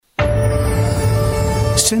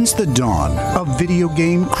Since the dawn of video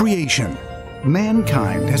game creation,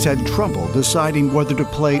 mankind has had trouble deciding whether to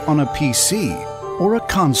play on a PC or a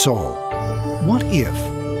console. What if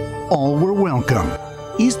all were welcome?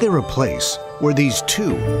 Is there a place where these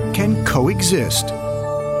two can coexist?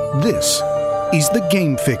 This is the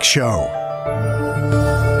Game Fix Show.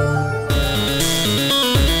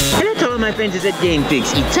 Hello to all my friends at Game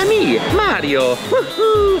Fix. It's me, Mario. Woohoo!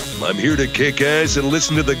 I'm here to kick ass and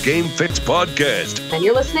listen to the Game Fix podcast. And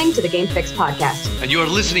you're listening to the Game Fix podcast. And you're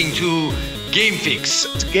listening to Game Fix.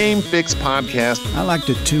 It's Game Fix podcast. I like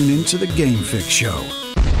to tune into the Game Fix Show.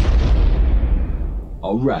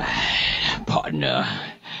 All right, partner.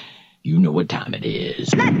 You know what time it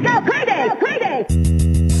is. Let's go crazy! Crazy!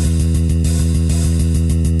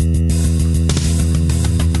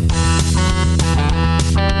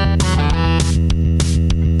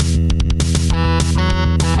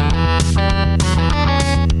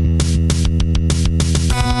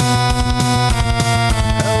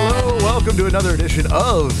 Welcome to another edition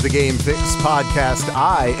of the Game Fix podcast.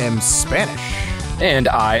 I am Spanish. And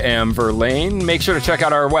I am Verlaine. Make sure to check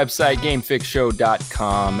out our website,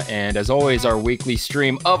 gamefixshow.com. And as always, our weekly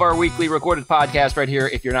stream of our weekly recorded podcast right here.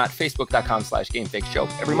 If you're not,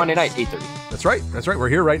 facebook.com/gamefixshow. Every Monday night, 8:30. That's right. We're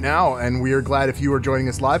here right now, and we are glad if you are joining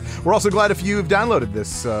us live. We're also glad if you've downloaded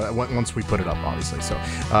this once we put it up, obviously. So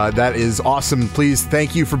that is awesome. Please,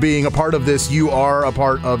 thank you for being a part of this. You are a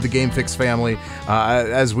part of the Game Fix family,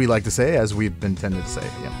 as we like to say, as we've been tended to say.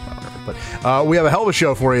 Yeah. But we have a hell of a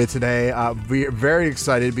show for you today. We're very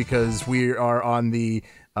excited because we are on the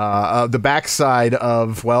backside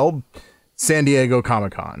of, well, San Diego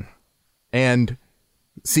Comic-Con and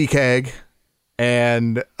CKEG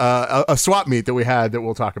and a swap meet that we had that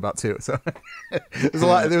we'll talk about too. So there's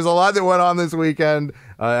a lot that went on this weekend,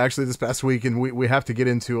 actually this past week, and we have to get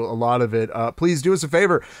into a lot of it. Please do us a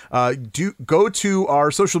favor. Go to our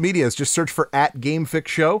social medias. Just search for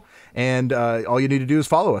 @GameFixShow, and all you need to do is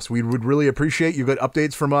follow us. We would really appreciate you get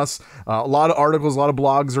updates from us. A lot of articles, a lot of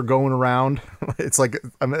blogs are going around. It's like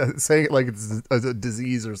I'm saying it like it's a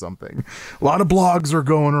disease or something. A lot of blogs are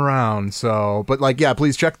going around. So, but like, yeah,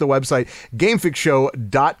 please check the website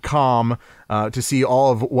GameFixShow.com to see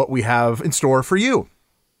all of what we have in store for you.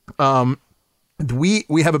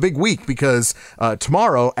 We have a big week because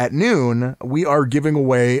tomorrow at noon we are giving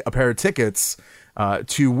away a pair of tickets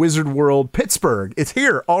to Wizard World Pittsburgh. It's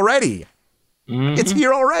here already. Mm-hmm. It's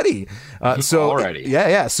here already.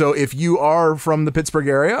 Yeah. So if you are from the Pittsburgh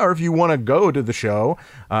area, or if you want to go to the show,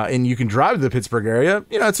 and you can drive to the Pittsburgh area,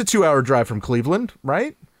 it's a 2-hour drive from Cleveland,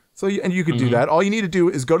 right? So you could do that. All you need to do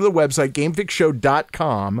is go to the website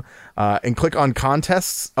GameFixShow.com and click on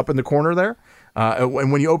contests up in the corner there.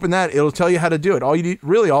 And when you open that, it'll tell you how to do it. All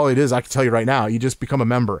it is, I can tell you right now, you just become a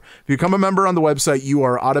member. If you become a member on the website, you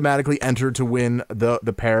are automatically entered to win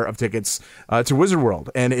the pair of tickets to Wizard World,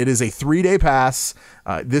 and it is a 3-day pass.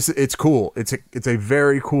 It's cool. It's a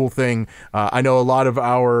very cool thing. I know a lot of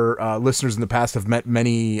our listeners in the past have met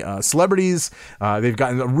many celebrities. They've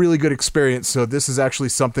gotten a really good experience. So this is actually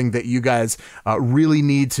something that you guys really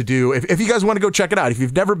need to do. If you guys want to go check it out, if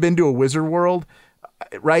you've never been to a Wizard World,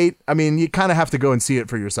 right? I mean, you kind of have to go and see it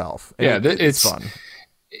for yourself. Yeah, it's fun.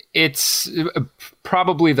 It's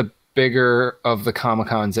probably the bigger of the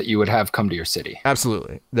Comic-Cons that you would have come to your city.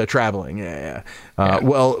 Absolutely. The traveling. Yeah.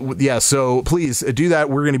 Well, yeah, so please do that.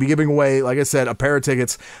 We're going to be giving away, like I said, a pair of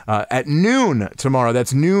tickets at noon tomorrow.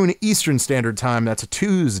 That's noon Eastern Standard Time. That's a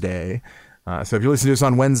Tuesday. So if you're listening to this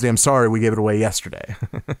on Wednesday, I'm sorry we gave it away yesterday.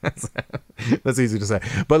 That's easy to say.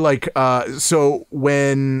 But like, so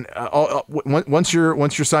when once you're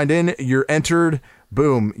signed in, you're entered.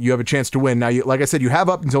 Boom, you have a chance to win. Now, like I said, you have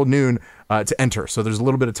up until noon to enter, so there's a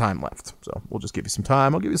little bit of time left. So we'll just give you some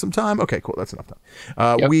time. I'll give you some time. Okay, cool. That's enough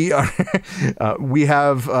time. Yep. We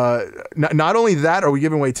have not only that are we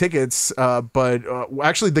giving away tickets, but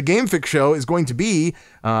actually the Game Fix Show is going to be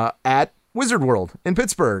at Wizard World in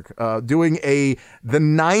Pittsburgh, doing the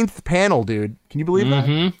 9th panel, dude. Can you believe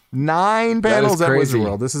that? 9 panels at Wizard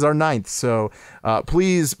World. This is our 9th. So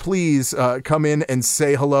please come in and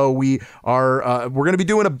say hello. We're going to be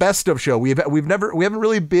doing a best of show. We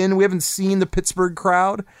haven't seen the Pittsburgh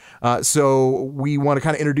crowd. So we want to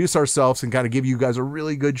kind of introduce ourselves and kind of give you guys a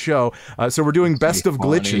really good show. So we're doing best of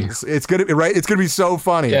glitches. It's going to be right. It's going to be so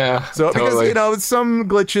funny. Yeah. So totally. Because some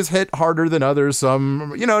glitches hit harder than others.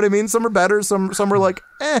 Some, you know what I mean? Some are better. Some are like,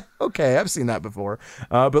 okay, I've seen that before.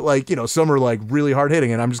 But like, some are like really hard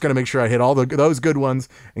hitting, and I'm just going to make sure I hit all those good ones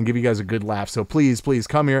and give you guys a good laugh. So please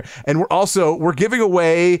come here. And we're giving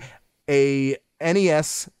away a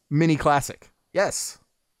NES mini classic. Yes.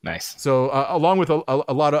 Nice. So along with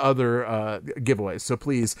a lot of other giveaways. So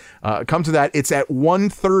please come to that. It's at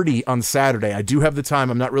 1:30 on Saturday. I do have the time.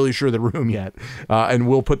 I'm not really sure the room yet. And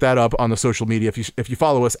we'll put that up on the social media if you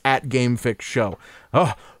follow us at GameFix Show.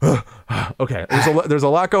 Okay. There's a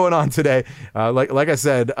lot going on today. Like I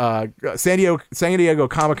said, San Diego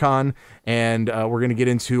Comic-Con, and we're going to get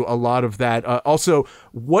into a lot of that. Also,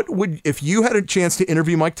 if you had a chance to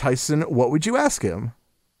interview Mike Tyson, what would you ask him?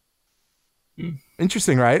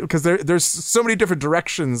 Interesting, right? Because there's so many different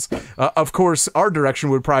directions. Of course, our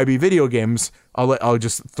direction would probably be video games. I'll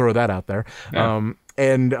just throw that out there. Yeah.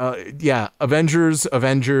 Avengers.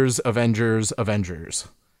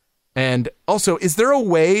 And also, is there a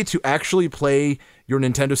way to actually play your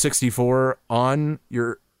Nintendo 64 on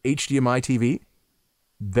your HDMI TV?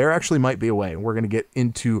 There actually might be a way. We're going to get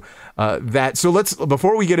into that. So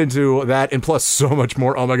before we get into that, and plus so much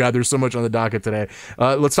more, oh my God, there's so much on the docket today.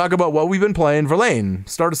 Let's talk about what we've been playing. Verlaine,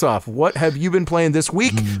 start us off. What have you been playing this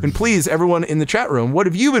week? And please, everyone in the chat room, what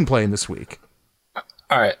have you been playing this week?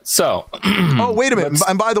 All right, so oh, wait a minute.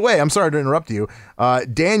 And by the way, I'm sorry to interrupt you.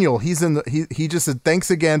 Daniel, he just said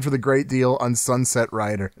thanks again for the great deal on Sunset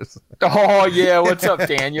Riders. Oh yeah, what's up,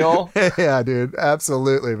 Daniel? Yeah, dude,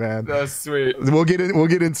 absolutely, man. That's sweet. We'll get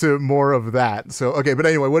into more of that. So okay, but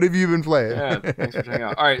anyway, what have you been playing? Yeah, thanks for checking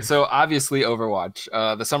out. All right, so obviously Overwatch.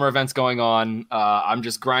 The summer event's going on. I'm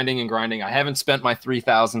just grinding and grinding. I haven't spent my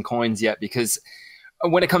 3,000 coins yet because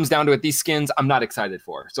when it comes down to it, these skins I'm not excited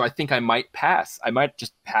for. So I think I might pass. I might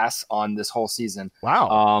just pass on this whole season.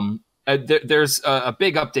 Wow. There's a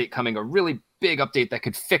big update coming, a really big update that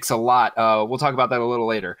could fix a lot. We'll talk about that a little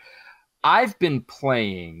later. I've been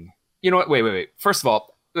playing... You know what? Wait. First of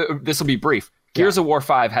all, this will be brief. Gears of War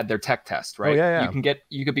 5 had their tech test, right? Oh, yeah.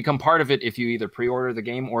 You could become part of it if you either pre-order the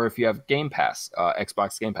game or if you have Game Pass,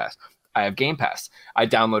 Xbox Game Pass. I have Game Pass. I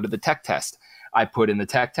downloaded the tech test. I put in the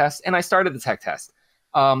tech test, and I started the tech test.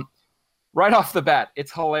 Right off the bat,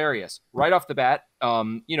 it's hilarious. Right off the bat,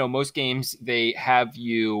 most games, they have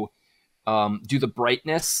you do the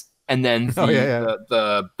brightness and then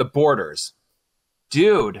the borders.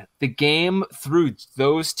 Dude, the game through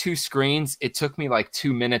those two screens, it took me like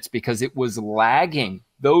 2 minutes because it was lagging.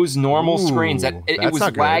 Those normal screens, it was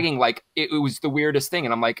lagging like it was the weirdest thing.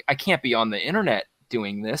 And I'm like, I can't be on the internet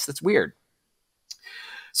doing this. That's weird.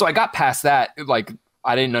 So I got past that. Like,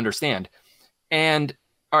 I didn't understand. And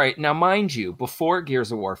all right, now mind you, before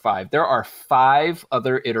Gears of War 5, there are 5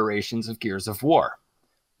 other iterations of Gears of War.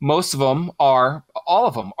 All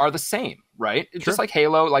of them are the same, right? Sure. Just like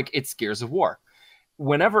Halo, like it's Gears of War.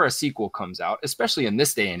 Whenever a sequel comes out, especially in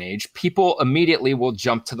this day and age, people immediately will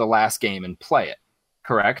jump to the last game and play it,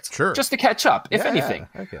 correct? Sure. Just to catch up, if anything.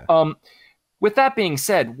 Okay. With that being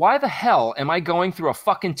said, why the hell am I going through a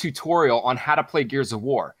fucking tutorial on how to play Gears of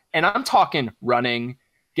War? And I'm talking running,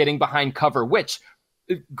 getting behind cover, which...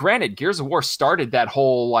 Granted, Gears of War started that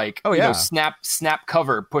whole snap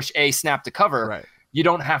cover, push A, snap to cover. Right. You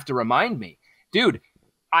don't have to remind me, dude.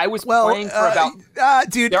 I was playing for about.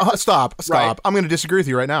 Stop. Right. I'm going to disagree with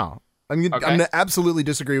you right now. I'm going to absolutely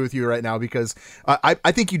disagree with you right now because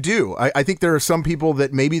I think you do. I think there are some people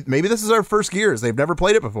that maybe this is our first Gears. They've never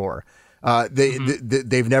played it before.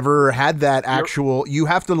 They've never had that actual. You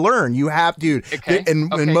have to learn. You have, dude. In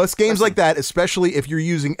most games like that, especially if you're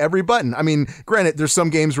using every button. I mean, granted, there's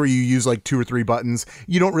some games where you use like 2 or 3 buttons.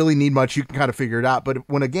 You don't really need much. You can kind of figure it out. But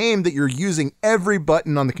when a game that you're using every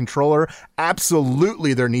button on the controller,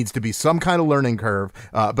 absolutely there needs to be some kind of learning curve.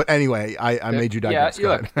 But anyway, I made you digress. Yeah,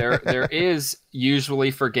 look, there is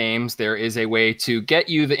usually for games there is a way to get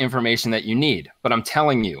you the information that you need. But I'm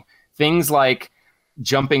telling you, things like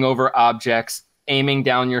jumping over objects, aiming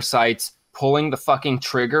down your sights, pulling the fucking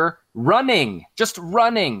trigger, just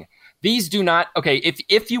running. These do not, okay,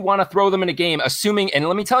 if you want to throw them in a game, assuming, and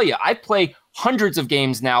let me tell you, I play hundreds of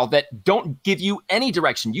games now that don't give you any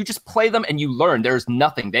direction. You just play them and you learn. There's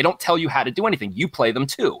nothing. They don't tell you how to do anything. You play them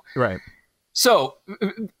too. Right. So,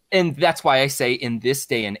 and that's why I say in this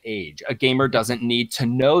day and age, a gamer doesn't need to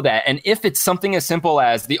know that. And if it's something as simple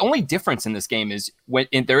as the only difference in this game is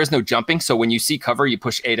there is no jumping. So when you see cover, you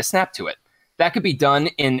push A to snap to it. That could be done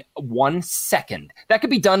in 1 second. That could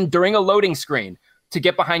be done during a loading screen. To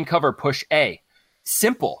get behind cover, push A.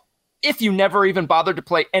 Simple. If you never even bothered to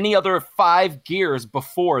play any other 5 Gears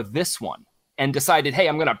before this one and decided, hey,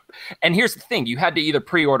 and here's the thing, you had to either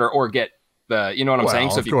pre-order or get you know what I'm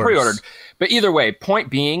saying? So if you pre-ordered, but either way, point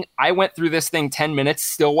being, I went through this thing 10 minutes,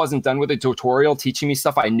 still wasn't done with a tutorial teaching me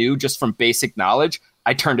stuff I knew just from basic knowledge.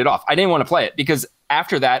 I turned it off. I didn't want to play it because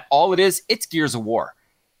after that, it's Gears of War.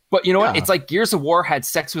 But you know what? It's like Gears of War had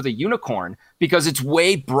sex with a unicorn because it's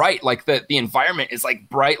way bright. Like the environment is like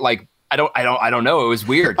bright, like I don't know. It was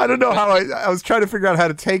weird. I don't know how I was trying to figure out how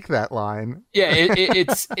to take that line. Yeah,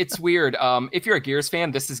 it's weird. If you're a Gears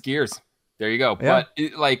fan, this is Gears. There you go. Yeah.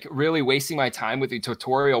 But like really wasting my time with the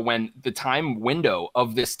tutorial when the time window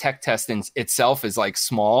of this tech test itself is like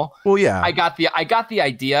small. Well, yeah. I got the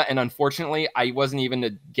idea, and unfortunately, I wasn't even to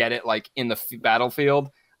get it like in the battlefield.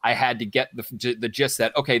 I had to get the gist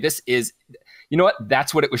that, okay, this is, you know what?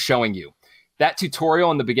 That's what it was showing you. That tutorial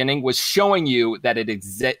in the beginning was showing you that it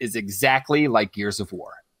is exactly like Gears of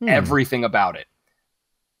War. Everything about it.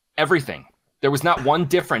 Everything. There was not one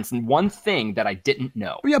difference and one thing that I didn't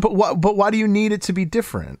know. Yeah, but why do you need it to be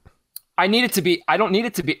different? I don't need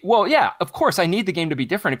it to be. Well, yeah, of course I need the game to be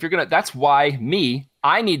different. If you're going to, that's why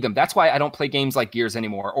I need them. That's why I don't play games like Gears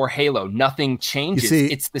anymore or Halo. Nothing changes.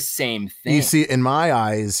 It's the same thing. You see, in my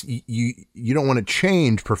eyes, you don't want to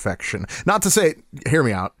change perfection. Not to say, hear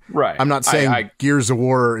me out. Right. I'm not saying Gears of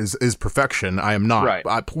War is perfection. I am not.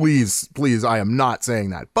 Right. Please, I am not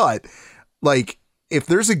saying that. But like, if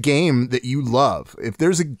there's a game that you love, if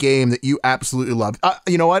there's a game that you absolutely love,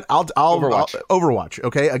 you know what? I'll Overwatch.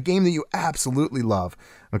 Okay, a game that you absolutely love.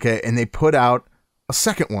 Okay, and they put out a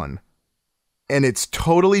second one, and it's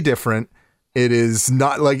totally different. It is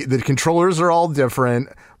not like the controllers are all different.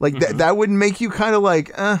 Like that would make you kind of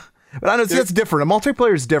like, But I know that's different. A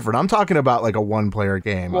multiplayer is different. I'm talking about like a one-player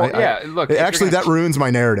game. Well, look. Actually, that ruins my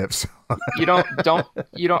narratives. You don't.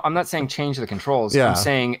 I'm not saying change the controls. Yeah. I'm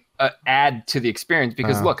saying add to the experience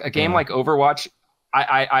because look, a game like Overwatch,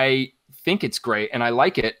 I think it's great and I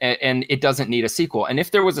like it, and it doesn't need a sequel. And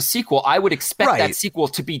if there was a sequel, I would expect that sequel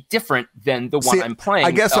to be different than the one I'm playing.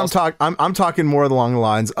 I guess I'm talking more along the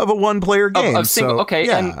lines of a one-player game.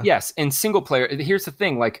 And yes, in single player. Here's the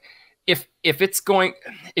thing, like. If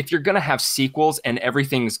you're going to have sequels and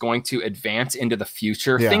everything's going to advance into the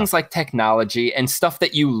future, things like technology and stuff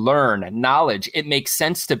that you learn, knowledge, it makes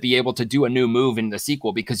sense to be able to do a new move in the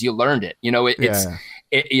sequel because you learned it. You know,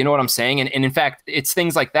 you know what I'm saying? And in fact, it's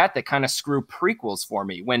things like that kind of screw prequels for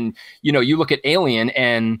me. When, you look at Alien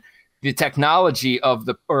and the technology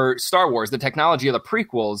or Star Wars, the technology of the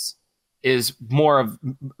prequels is better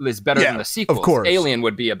than the sequels. Of course. Alien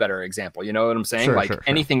would be a better example. You know what I'm saying? Sure.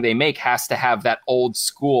 Anything they make has to have that old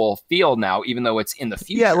school feel now, even though it's in the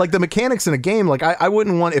future. Yeah, like the mechanics in a game. Like I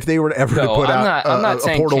wouldn't want if they were ever to put out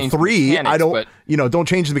a Portal 3. Don't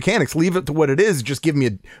change the mechanics. Leave it to what it is. Just give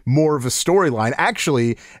me more of a storyline.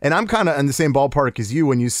 Actually, and I'm kind of in the same ballpark as you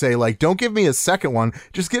when you say like, don't give me a second one.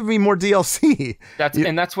 Just give me more DLC.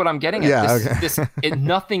 That's what I'm getting at.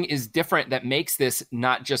 Nothing is different that makes this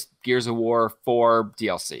not just Gears of War 4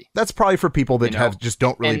 DLC. That's probably for people that just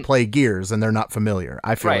don't really play Gears and they're not familiar.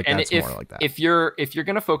 I feel like that's more like that. If you're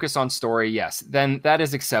going to focus on story, yes, then that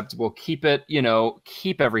is acceptable. Keep it,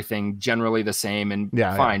 keep everything generally the same and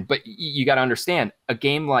fine. But you got to understand, a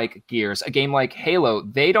game like Gears, a game like Halo,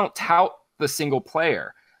 they don't tout the single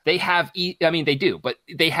player. They have, they do, but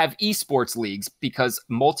they have esports leagues because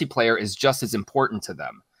multiplayer is just as important to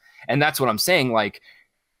them. And that's what I'm saying. Like,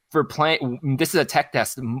 for playing, this is a tech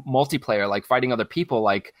test multiplayer, like fighting other people.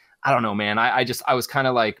 Like, I don't know, man. I was kind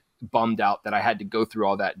of like bummed out that I had to go through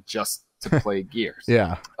all that just to play Gears.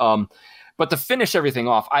 Yeah. But to finish everything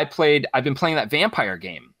off, I've been playing that vampire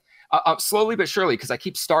game slowly but surely because I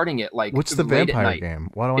keep starting it like. What's the vampire game?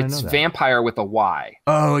 Why do I know that? It's Vampire with a Y.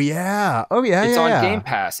 Oh yeah. It's on Game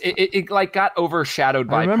Pass. It like got overshadowed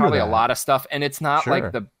by probably a lot of stuff, and it's not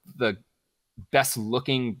like the best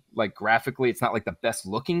looking, like graphically, it's not like the best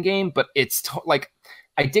looking game, but it's like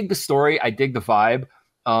I dig the story, I dig the vibe,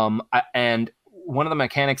 and one of the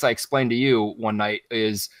mechanics I explained to you one night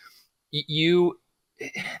is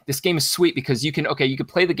this game is sweet because you could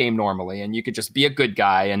play the game normally and you could just be a good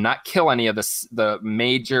guy and not kill any of the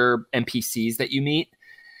major NPCs that you meet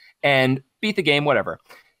and beat the game, whatever.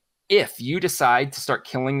 If you decide to start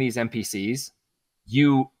killing these NPCs,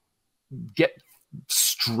 you get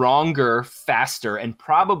stronger, faster, and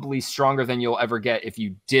probably stronger than you'll ever get if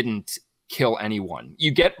you didn't kill anyone.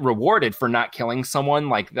 You get rewarded for not killing someone.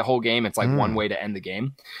 Like the whole game, it's like one way to end the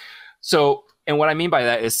game. So, and what I mean by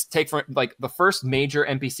that is take for like the first major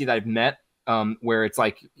NPC that I've met, where it's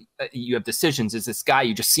like you have decisions, is this guy,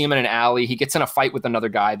 you just see him in an alley, he gets in a fight with another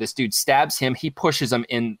guy, this dude stabs him, he pushes him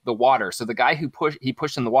in the water. So the guy he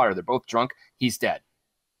pushed in the water, they're both drunk, he's dead.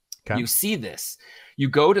 Okay. You see this, you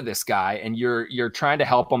go to this guy and you're trying to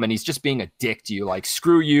help him and he's just being a dick to you, like,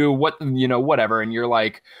 screw you, whatever. And you're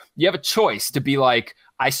like, you have a choice to be like,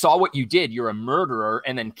 I saw what you did, you're a murderer,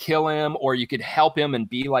 and then kill him, or you could help him and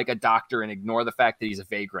be like a doctor and ignore the fact that he's a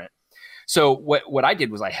vagrant. So what I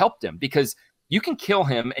did was I helped him because you can kill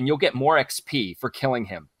him and you'll get more XP for killing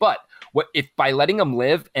him. But what if by letting him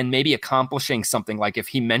live and maybe accomplishing something, like if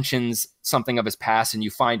he mentions something of his past and you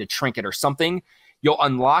find a trinket or something, you'll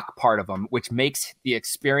unlock part of him, which makes the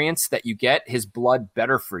experience that you get, his blood,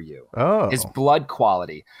 better for you. Oh. His blood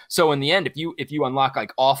quality. So in the end, if you unlock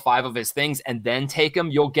like all 5 of his things and then take him,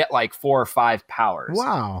 you'll get like 4 or 5 powers.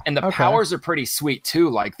 Wow. And the powers are pretty sweet too.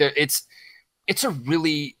 Like it's a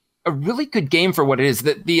really good game for what it is.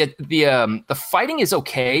 The fighting is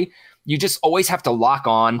okay. You just always have to lock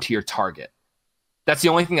on to your target. That's the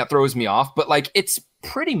only thing that throws me off. But like, it's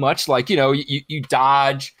pretty much like, you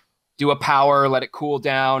dodge, do a power, let it cool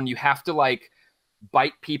down. You have to like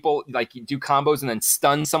bite people, like you do combos and then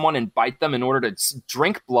stun someone and bite them in order to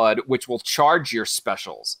drink blood, which will charge your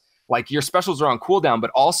specials. Like your specials are on cooldown, but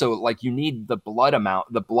also like you need the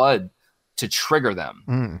blood to trigger them.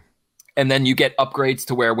 Mm. And then you get upgrades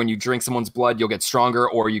to where when you drink someone's blood, you'll get stronger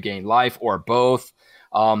or you gain life or both.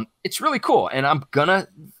 It's really cool. And I'm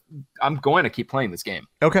going to keep playing this game.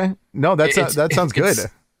 Okay. No, that sounds good.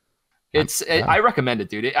 I recommend it,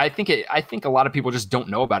 dude. I think a lot of people just don't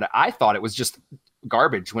know about it. I thought it was just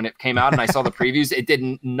garbage when it came out and I saw the previews.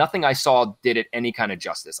 Nothing I saw did it any kind of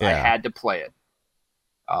justice. Yeah. I had to play it.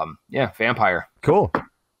 Vampire. Cool.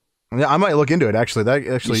 Yeah, I might look into it actually.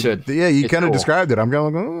 You should. Yeah, you kind of described it. I'm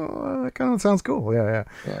going, that kind of sounds cool. Yeah.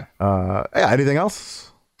 Anything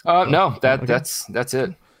else? No, that's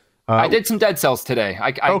it. I did some Dead Cells today.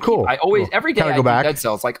 Cool. Every day I do Dead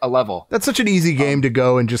Cells, like a level. That's such an easy game to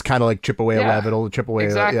go and just kind of like chip away a level, chip away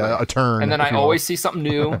a turn. And then I always see something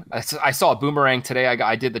new. I saw a boomerang today.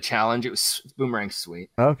 I did the challenge. It was boomerang sweet.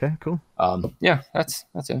 Okay, cool. That's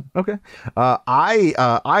it. Okay.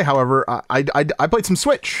 However, I played some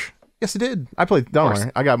Switch. Yes, I did. Don't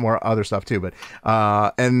worry. I got more other stuff too, but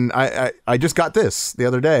and I just got this the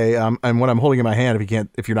other day. And what I'm holding in my hand,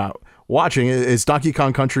 if you're not watching, is Donkey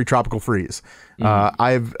Kong Country Tropical Freeze.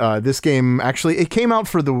 This game actually, it came out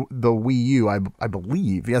for the Wii U, I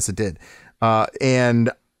believe. Yes, it did. And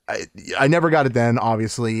I never got it then,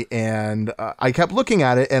 obviously, and I kept looking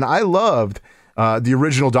at it, and I loved the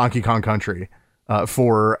original Donkey Kong Country.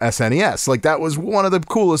 For SNES. Like that was one of the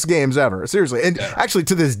coolest games ever. Seriously. And actually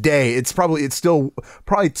to this day, it's still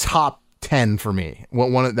top 10 for me.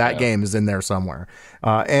 One of that game is in there somewhere.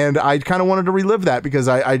 And I kind of wanted to relive that because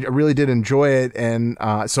I really did enjoy it. And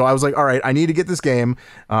so I was like, all right, I need to get this game.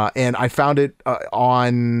 And I found it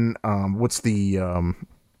on what's the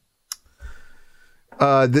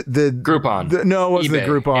Groupon. No, it wasn't eBay,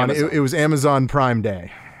 the Groupon. It was Amazon Prime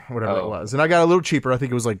Day, whatever it was. And I got a little cheaper. I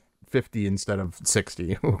think it was like 50 instead of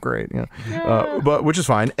 60. Oh, great. Yeah. But which is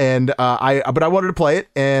fine. And I wanted to play it,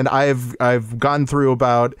 and I've gone through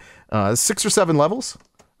about 6 or 7 levels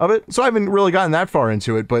of it. So I haven't really gotten that far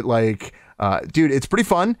into it, but like dude, it's pretty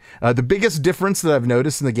fun. The biggest difference that I've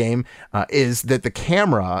noticed in the game is that the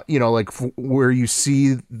camera, where you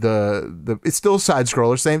see the it's still side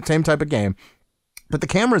scroller, same type of game, but the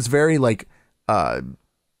camera is very like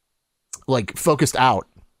focused out.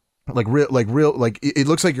 It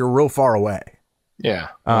looks like you're real far away. Yeah.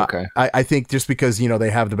 Okay. I think just because they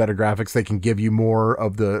have the better graphics, they can give you more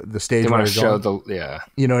of the stage. They want to show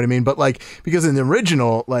you know what I mean. But because in the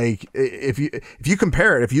original, if you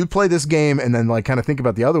compare it, if you play this game and then kind of think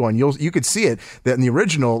about the other one, you could see it that in the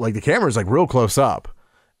original, the camera is real close up.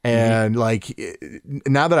 And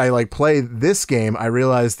now that I play this game, I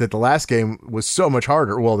realized that the last game was so much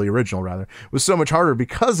harder. Well, the original rather was so much harder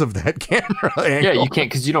because of that camera angle. Yeah, you can't,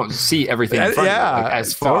 because you don't see everything in front of you,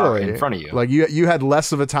 as far in front of you. You had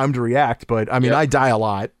less of a time to react. But I mean, I die a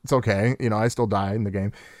lot. It's okay. I still die in the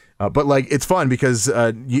game. But it's fun because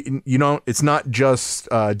it's not just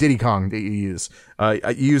Diddy Kong that you use. You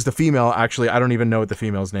use the female. Actually, I don't even know what the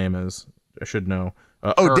female's name is. I should know.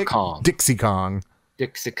 Dixie Kong. Dixie Kong.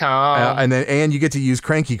 And you get to use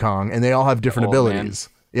Cranky Kong, and they all have different abilities.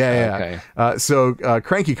 Man. Yeah. Okay. So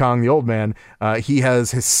Cranky Kong, the old man, he has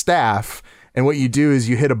his staff, and what you do is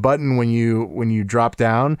you hit a button when you drop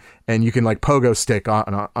down, and you can pogo stick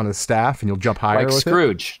on a staff, and you'll jump higher. Like with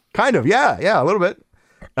Scrooge. It. Kind of, yeah, a little bit.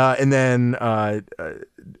 And then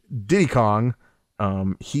Diddy Kong,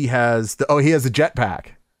 he has the jetpack.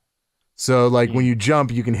 So when you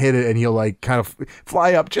jump, you can hit it and he'll kind of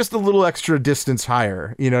fly up just a little extra distance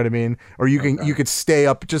higher. You know what I mean? Or you could stay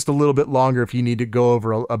up just a little bit longer if you need to go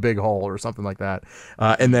over a big hole or something like that.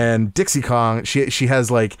 And then Dixie Kong, she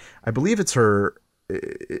has I believe it's her.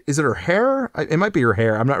 Is it her hair? It might be her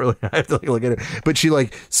hair. I'm not really. I have to look at it. But she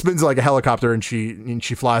spins like a helicopter and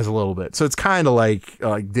she flies a little bit. So it's kind of like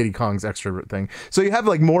Diddy Kong's extra thing. So you have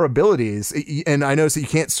more abilities, and I noticed that you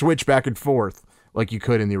can't switch back and forth like you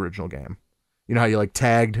could in the original game. You know how you like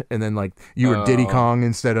tagged and then like you were Diddy Kong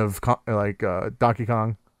instead of Donkey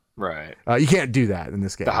Kong. Right. You can't do that in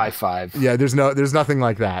this game. The high five. Yeah, there's nothing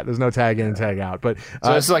like that. There's no tag in and tag out. But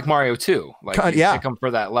so it's like Mario 2. Like you come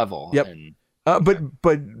for that level. Yep.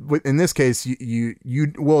 But in this case, you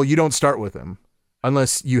don't start with him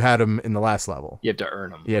unless you had him in the last level. You have to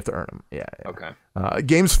earn him. Yeah. Okay.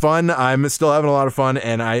 Game's fun. I'm still having a lot of fun,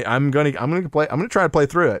 and I'm gonna try to play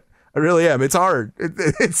through it. I really am. It's hard.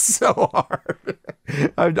 It's so hard.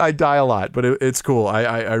 I die a lot, but it's cool.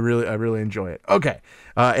 I really enjoy it. Okay.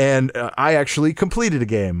 And I actually completed a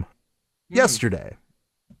game yesterday.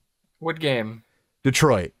 What game?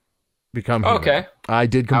 Detroit Become Human. Okay. I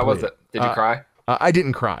did complete. How was it? Did you cry? I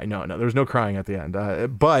didn't cry. No. There was no crying at the end.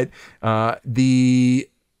 But I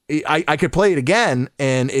could play it again,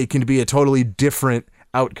 and it can be a totally different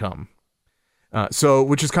outcome. So,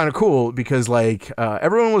 which is kind of cool because like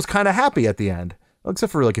everyone was kind of happy at the end,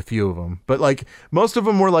 except for like a few of them. But like most of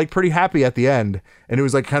them were like pretty happy at the end, and it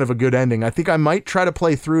was like kind of a good ending. I think I might try to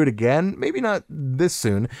play through it again. Maybe not this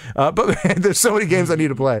soon, but there's so many games I need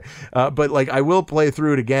to play. But like I will play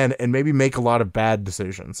through it again and maybe make a lot of bad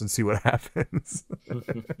decisions and see what happens,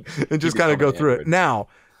 and just kind of go through it. Now,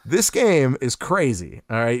 this game is crazy,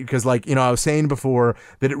 all right? Because like, you know, I was saying before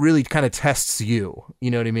that it really kind of tests you. You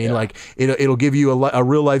know what I mean? Yeah. Like it'll give you a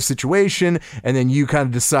real life situation, and then you kind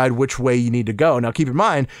of decide which way you need to go. Now, keep in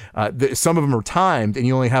mind, some of them are timed, and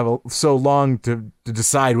you only have so long to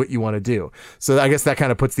decide what you want to do. So I guess that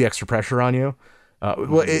kind of puts the extra pressure on you.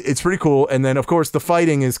 Well, it's pretty cool. And then, of course, the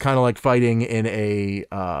fighting is kind of like fighting in a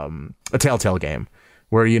Telltale game,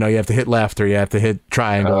 where, you know, you have to hit left or you have to hit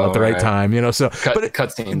triangle at the right time, you know. So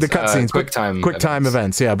cutscenes, the cutscenes, quick time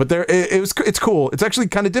events, yeah. But it's cool. It's actually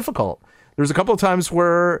kind of difficult. There's a couple of times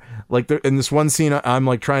where, like, in this one scene, I'm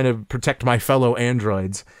like trying to protect my fellow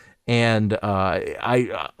androids, and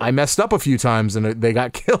I messed up a few times and they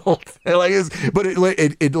got killed. But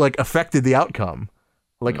it like affected the outcome.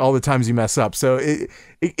 Like all the times you mess up. So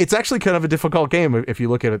it's actually kind of a difficult game if you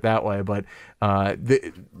look at it that way. But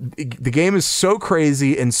the game is so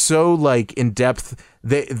crazy and so like in depth.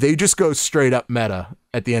 They just go straight up meta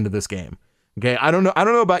at the end of this game. Okay, I don't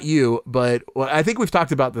know about you, but I think we've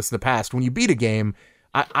talked about this in the past. When you beat a game,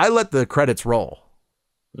 I let the credits roll.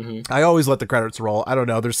 Mm-hmm. I always let the credits roll. I don't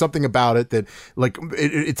know. There's something about it that like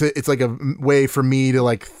it's like a way for me to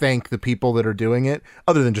like thank the people that are doing it,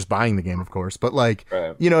 other than just buying the game, of course. But like,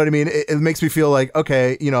 right. You know what I mean? It makes me feel like,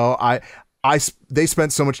 okay, you know, they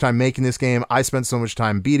spent so much time making this game. I spent so much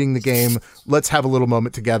time beating the game. Let's have a little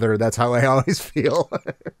moment together. That's how I always feel.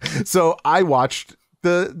 So I watched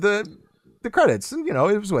the credits, and you know,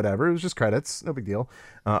 it was whatever. It was just credits, no big deal.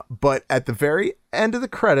 But at the very end of the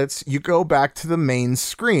credits, you go back to the main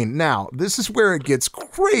screen. Now, this is where it gets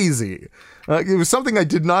crazy. It was something I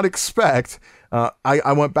did not expect.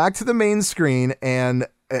 I went back to the main screen, and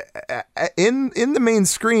in the main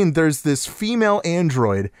screen, there's this female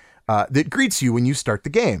android that greets you when you start the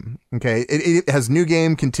game. Okay, it has new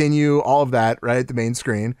game, continue, all of that right at the main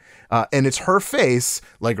screen, and it's her face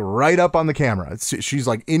like right up on the camera. She's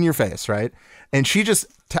like in your face, right? And she just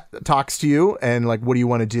talks to you and like, what do you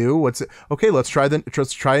want to do? What's it? Okay, let's try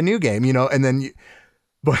a new game, you know. And then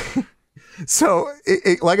but so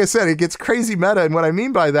it like I said, it gets crazy meta. And what I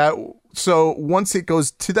mean by that, so once it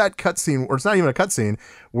goes to that cutscene, or it's not even a cutscene,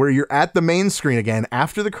 where you're at the main screen again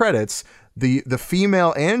after the credits, the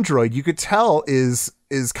female android, you could tell is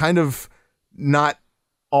kind of not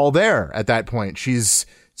all there at that point. She's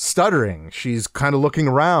stuttering. She's kind of looking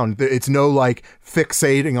around. It's no like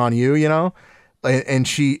fixating on you, you know.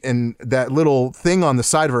 And that little thing on the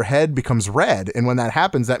side of her head becomes red. And when that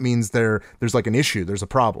happens, that means there's like an issue. There's a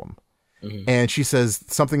problem. Mm-hmm. And she says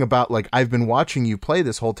something about like, I've been watching you play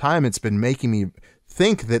this whole time. It's been making me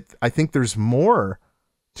think that I think there's more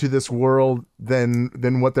to this world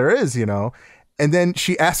than what there is, you know? And then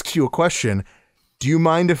she asks you a question. Do you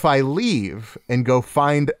mind if I leave and go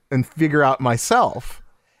find and figure out myself?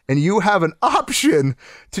 And you have an option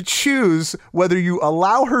to choose whether you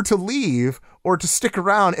allow her to leave or to stick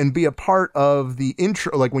around and be a part of the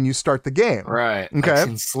intro, like when you start the game. Right. Okay. Like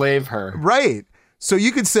enslave her. Right. So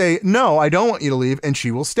you could say, no, I don't want you to leave, and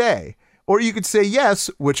she will stay. Or you could say yes,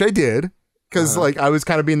 which I did, because like I was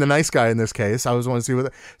kind of being the nice guy in this case. I was wanting to see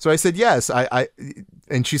what. So I said yes.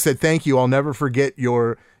 And she said, thank you. I'll never forget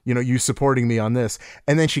you supporting me on this.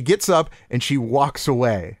 And then she gets up and she walks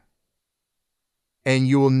away. And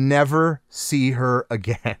you will never see her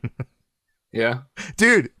again. Yeah.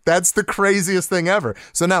 Dude, that's the craziest thing ever.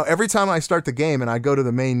 So now every time I start the game and I go to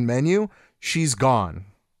the main menu, she's gone.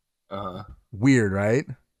 Weird, right?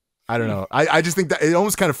 I don't know. I just think that it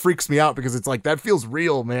almost kind of freaks me out because it's like, that feels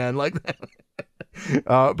real, man. Like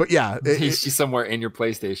But yeah, she's somewhere in your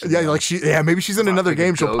PlayStation. Yeah, like maybe she's in another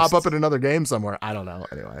game. She'll pop up in another game somewhere. I don't know.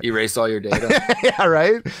 Anyway, erase all your data. Yeah,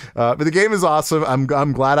 right. But the game is awesome.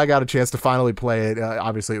 I'm glad I got a chance to finally play it.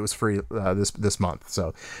 Obviously, it was free this month.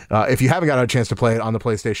 So if you haven't got a chance to play it on the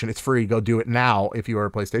PlayStation, it's free. Go do it now if you are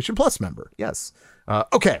a PlayStation Plus member. Yes.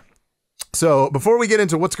 Okay. So before we get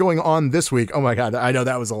into what's going on this week, oh my God, I know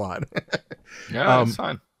that was a lot. Yeah, it's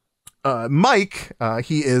fine. Mike,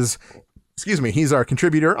 he's our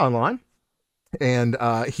contributor online, and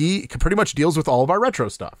he pretty much deals with all of our retro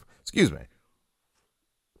stuff. Excuse me.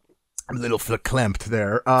 I'm a little verklempt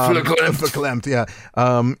there. Verklempt, yeah.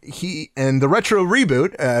 He and the retro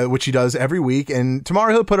reboot, which he does every week, and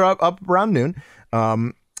tomorrow he'll put it up around noon.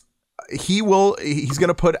 He's going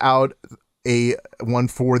to put out a one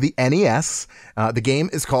for the NES. The game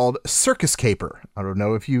is called Circus Caper. I don't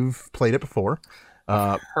know if you've played it before.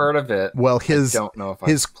 Heard of it. Well, his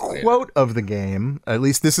quote it. of the game, at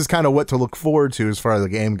least this is kind of what to look forward to as far as the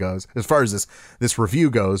game goes, as far as this review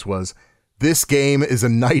goes, was, "This game is a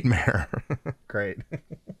nightmare." Great.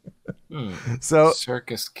 So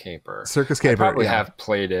Circus Caper. I probably have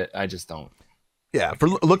played it. I just don't. Yeah,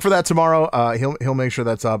 look for that tomorrow. He'll make sure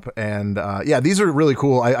that's up. And these are really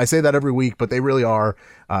cool. I say that every week, but they really are.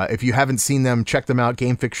 If you haven't seen them, check them out.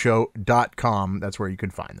 GameFixShow.com. That's where you can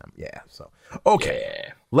find them. Yeah. So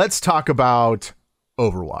okay, Let's talk about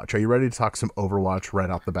Overwatch. Are you ready to talk some Overwatch right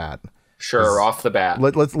off the bat? Sure, off the bat.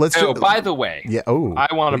 Let's. By the way, I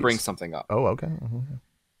want to bring something up. Oh, okay.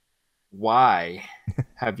 Why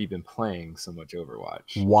have you been playing so much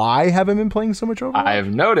Overwatch? Why have I been playing so much Overwatch? I have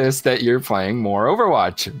noticed that you're playing more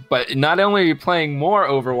Overwatch, but not only are you playing more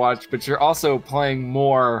Overwatch, but you're also playing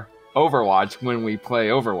more Overwatch when we play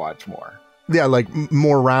Overwatch more. Yeah, like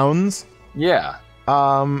more rounds? Yeah.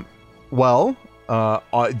 Well,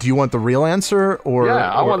 do you want the real answer or?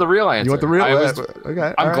 Yeah, I want the real answer. You want the real answer?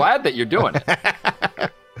 Okay. I'm glad that you're doing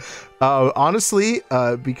it. Honestly,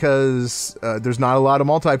 because there's not a lot of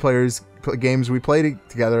multiplayer games we play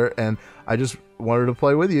together, and I just wanted to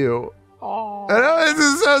play with you. Oh, I know this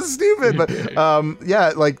is so stupid, but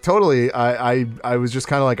like totally. I was just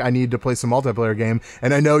kind of like, I need to play some multiplayer game,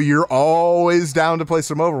 and I know you're always down to play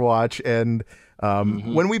some Overwatch, and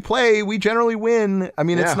when we play, we generally win. I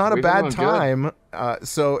mean, it's not a bad time,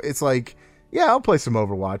 so it's like, yeah, I'll play some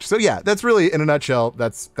Overwatch. So yeah, that's really, in a nutshell,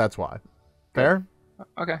 that's why. Fair.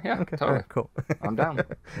 Okay, yeah, okay, totally. Right, cool. I'm down.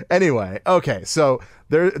 Anyway, okay, so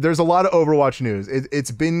there's a lot of Overwatch news. It's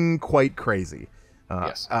been quite crazy.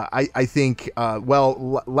 Yes. I think,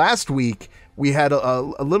 last week we had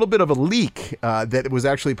a little bit of a leak that was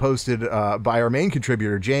actually posted by our main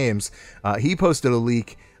contributor, James. He posted a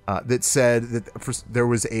leak that said that there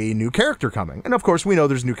was a new character coming. And of course, we know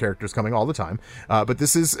there's new characters coming all the time. But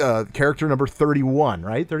this is character number 31,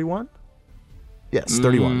 right? 31? Yes,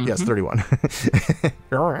 31. Yes, 31.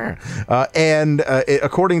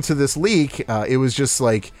 According to this leak, it was just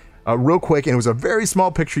like real quick, and it was a very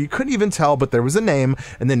small picture. You couldn't even tell, but there was a name,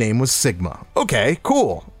 and the name was Sigma. Okay,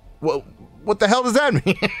 cool. Well, what the hell does that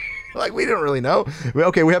mean? Like, we don't really know.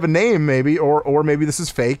 Okay, we have a name, maybe, or maybe this is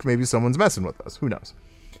fake. Maybe someone's messing with us. Who knows?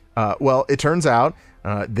 Well, it turns out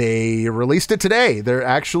they released it today. They're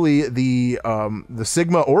actually the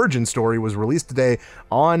Sigma origin story was released today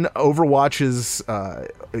on Overwatch's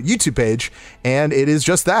YouTube page, and it is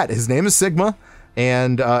just that. His name is Sigma,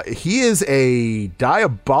 and he is a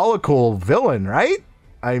diabolical villain, right?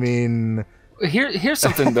 I mean, here's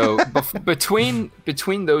something though. between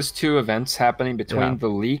those two events happening, between the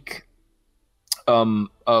leak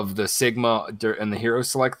of the Sigma and the Hero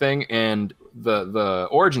Select thing and the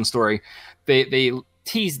origin story, they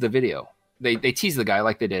teased the video. They teased the guy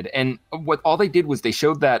like they did, and all they did was they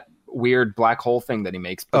showed that weird black hole thing that he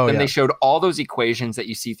makes, but then they showed all those equations that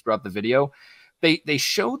you see throughout the video. They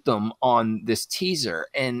showed them on this teaser,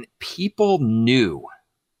 and people knew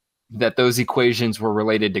that those equations were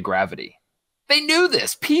related to gravity. They knew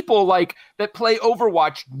this. People like that play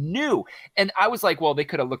Overwatch knew, and I was like, well, they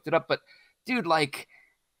could have looked it up, but dude, like,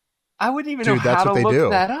 I wouldn't even know how to look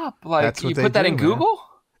that up. Like, you put that in Google?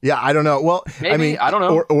 Yeah, I don't know. Well, maybe, I mean, I don't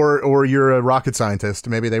know. Or you're a rocket scientist.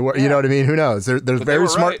 Maybe they were. You know what I mean? Who knows? There's very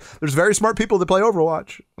smart. Right. There's very smart people that play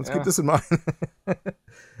Overwatch. Let's keep this in mind.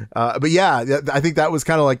 But yeah, I think that was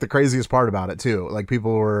kind of like the craziest part about it too. Like,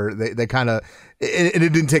 people were they kind of, and it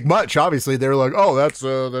didn't take much. Obviously, they were like, oh, that's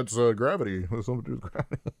gravity. That's something to do with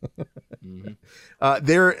gravity.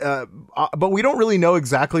 But we don't really know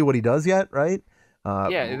exactly what he does yet, right?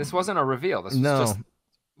 This wasn't a reveal.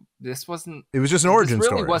 This wasn't. It was just an origin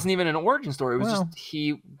story. It wasn't even an origin story. It was just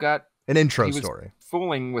he got an intro story.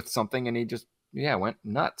 Fooling with something, and he just went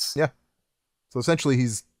nuts. Yeah. So essentially,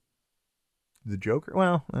 he's the Joker.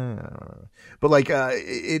 Well, I don't know. But like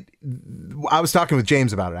I was talking with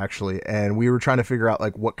James about it actually, and we were trying to figure out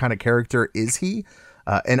like what kind of character is he,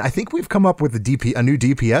 and I think we've come up with a new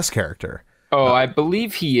DPS character. Oh, I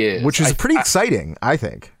believe he is, which is pretty exciting. I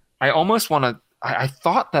think. I almost want to. I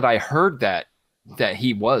thought that I heard that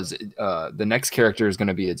he was the next character is going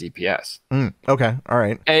to be a DPS. Okay, all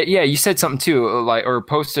right. Yeah, you said something too, like or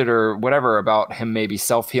posted or whatever about him maybe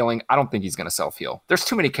self-healing. I don't think he's going to self-heal. There's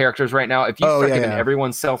too many characters right now. If you start giving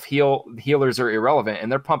everyone self-heal, healers are irrelevant,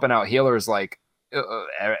 and they're pumping out healers like.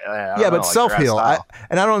 But self-heal,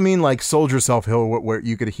 and I don't mean like soldier self-heal where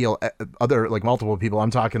you could heal other like multiple people.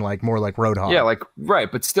 I'm talking like more like Roadhog. Yeah, like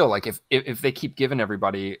right, but still, like if they keep giving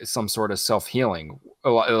everybody some sort of self-healing,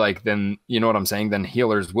 like then you know what I'm saying. Then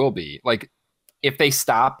healers will be like, if they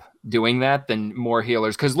stop doing that, then more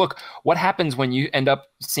healers. Because look, what happens when you end up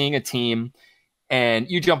seeing a team.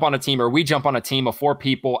 And you jump on a team, or we jump on a team of 4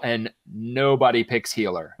 people, and nobody picks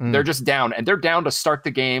healer. They're just down, and they're down to start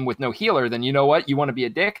the game with no healer. Then you know what? You want to be a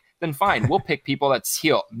dick? Then fine, we'll pick people that's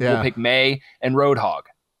heal. Yeah. We'll pick May and Roadhog.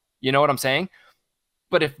 You know what I'm saying?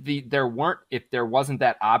 But if there wasn't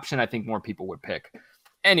that option, I think more people would pick.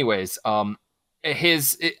 Anyways, I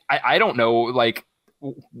don't know, like.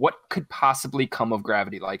 What could possibly come of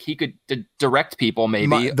Gravity? Like he could direct people,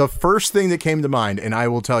 maybe. The first thing that came to mind, and I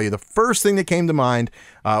will tell you, the first thing that came to mind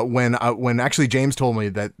when actually James told me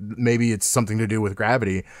that maybe it's something to do with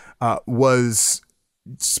Gravity, was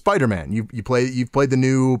Spider-Man. You've played the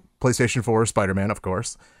new PlayStation 4 Spider-Man, of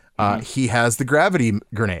course. He has the gravity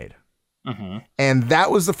grenade. And that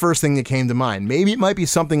was the first thing that came to mind. Maybe it might be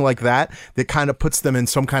something like that kind of puts them in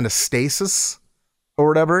some kind of stasis. Or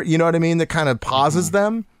whatever, you know what I mean? That kind of pauses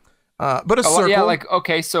them. But a circle. Yeah, like,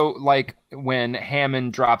 okay, so like when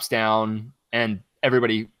Hammond drops down and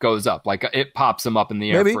everybody goes up, like it pops them up in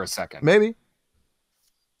the air for a second. Maybe.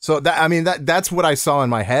 So that's what I saw in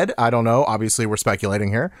my head. I don't know. Obviously, we're speculating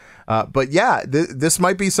here. But yeah, this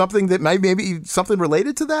might be something that maybe something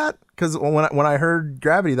related to that. Because when I heard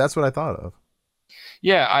Gravity, that's what I thought of.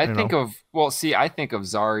 Yeah, I think of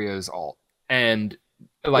Zarya's ult. And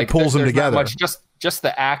like it pulls them together. Not much, just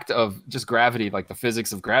the act of just gravity, like the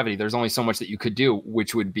physics of gravity, there's only so much that you could do,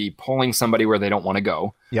 which would be pulling somebody where they don't want to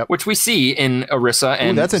go. Yep. Which we see in Orisa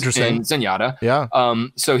and that's interesting. And Zenyatta. Yeah.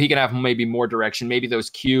 So he can have maybe more direction. Maybe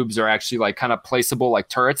those cubes are actually like kind of placeable like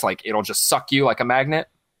turrets, like it'll just suck you like a magnet.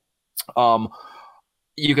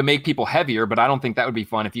 You can make people heavier, but I don't think that would be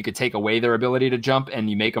fun if you could take away their ability to jump and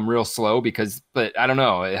you make them real slow but I don't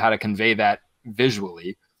know how to convey that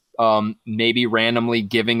visually. Maybe randomly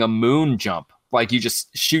giving a moon jump. Like you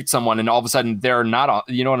just shoot someone and all of a sudden they're not,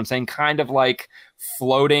 you know what I'm saying? Kind of like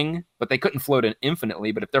floating, but they couldn't float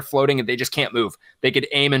infinitely. But if they're floating and they just can't move, they could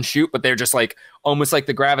aim and shoot, but they're just like almost like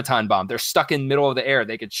the graviton bomb. They're stuck in the middle of the air.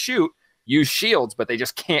 They could shoot, use shields, but they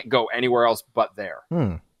just can't go anywhere else but there.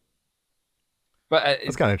 But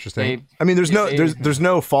that's kind of interesting. There's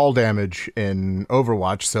no fall damage in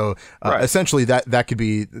Overwatch, so essentially that could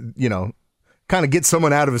be, you know, kind of get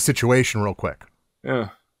someone out of a situation real quick. Yeah.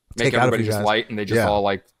 Make everybody just light and they just all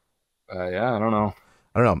like, I don't know.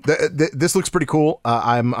 This looks pretty cool.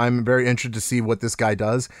 I'm very interested to see what this guy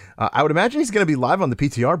does. I would imagine he's going to be live on the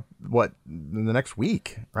PTR, in the next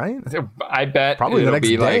week, right? I bet probably the next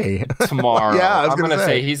day. Like tomorrow. Yeah, I'm going to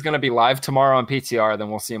say he's going to be live tomorrow on PTR, then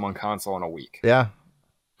we'll see him on console in a week. Yeah.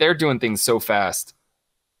 They're doing things so fast.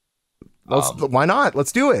 Why not?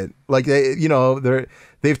 Let's do it. Like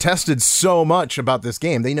they've tested so much about this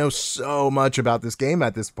game. They know so much about this game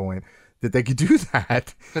at this point that they could do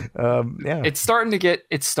that. It's starting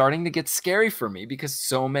to get scary for me because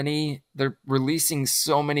they're releasing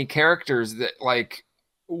so many characters that like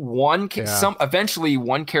eventually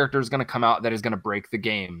one character is going to come out that is going to break the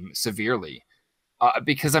game severely.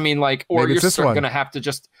 Because I mean, like, or you're going to have to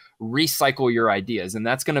just recycle your ideas, and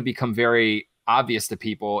that's going to become very obvious to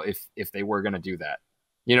people if they were going to do that.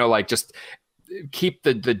 You know, like just keep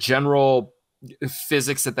the general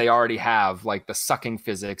physics that they already have, like the sucking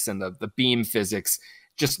physics and the beam physics,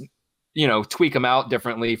 just, you know, tweak them out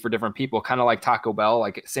differently for different people, kind of like Taco Bell,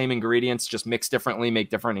 like same ingredients, just mix differently,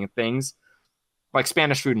 make different things, like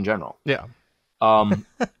Spanish food in general. Yeah.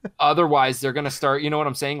 Otherwise they're going to start, you know what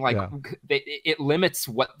I'm saying? Like it limits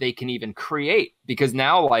what they can even create, because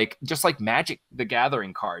now, like, just like Magic the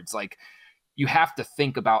Gathering cards, like you have to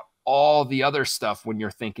think about all the other stuff when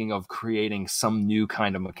you're thinking of creating some new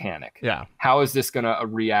kind of mechanic. Yeah. How is this going to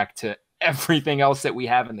react to everything else that we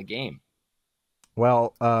have in the game?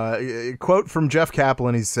 Well, a quote from Jeff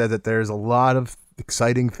Kaplan, he said that there's a lot of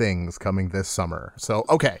exciting things coming this summer. So,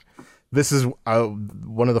 okay. This is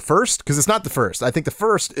one of the first, because it's not the first. I think the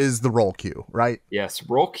first is the roll queue, right? Yes,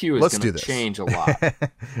 roll queue is going to change a lot.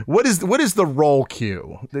 What is the roll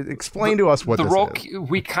queue? Explain to us what the this roll is. queue.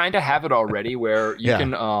 We kind of have it already, where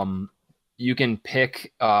you can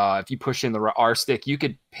pick if you push in the R stick, you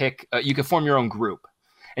could pick. You could form your own group,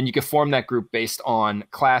 and you can form that group based on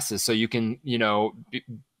classes. So you can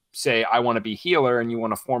say I want to be healer, and you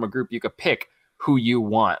want to form a group. You could pick who you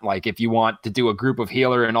want. Like if you want to do a group of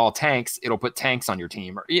healer and all tanks, it'll put tanks on your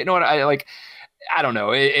team. Or you know what I like? I don't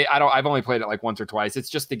know. I've only played it like once or twice. It's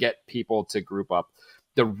just to get people to group up.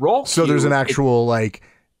 The roll. So there's an actual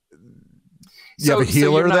you have a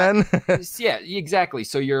healer then? Yeah, exactly.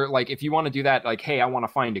 So you're like, if you want to do that, like, hey, I want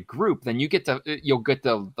to find a group, then you'll get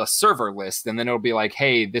the server list, and then it'll be like,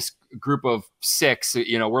 hey, this group of 6,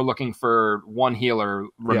 we're looking for 1 healer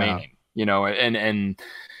remaining, and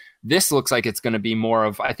this looks like it's going to be more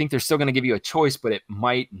of, I think they're still going to give you a choice, but it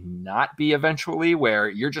might not be eventually, where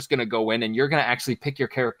you're just going to go in and you're going to actually pick your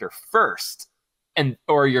character first,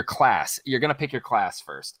 or your class. You're going to pick your class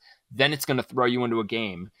first. Then it's going to throw you into a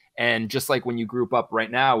game. And just like when you group up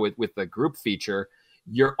right now with the group feature,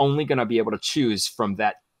 you're only going to be able to choose from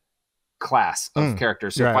that class of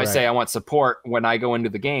characters. So if I say I want support, when I go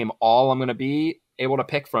into the game, all I'm going to be able to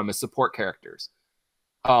pick from is support characters.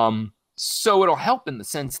 So it'll help in the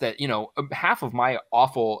sense that, half of my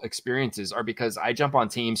awful experiences are because I jump on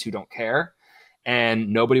teams who don't care, and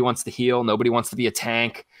nobody wants to heal. Nobody wants to be a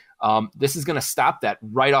tank. This is going to stop that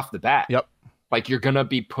right off the bat. Yep. Like you're going to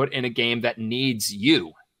be put in a game that needs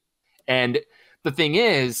you. And the thing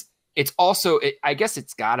is, it's also, I guess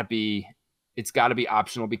it's gotta be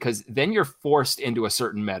optional, because then you're forced into a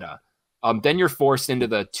certain meta. Then you're forced into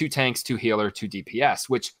the 2 tanks, 2 healer, 2 DPS,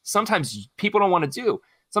 which sometimes people don't want to do.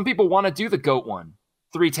 Some people want to do the GOAT one,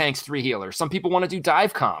 3 tanks, 3 healers. Some people want to do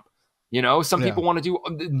dive comp. Some people want to do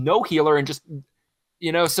no healer and just,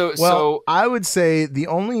 so I would say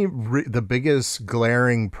the biggest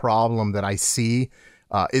glaring problem that I see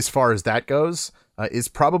as far as that goes is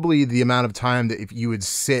probably the amount of time that if you would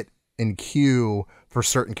sit in queue for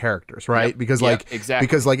certain characters, right? Yep. Because exactly.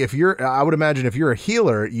 Because I would imagine if you're a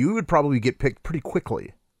healer, you would probably get picked pretty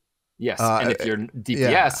quickly. Yes, and if you're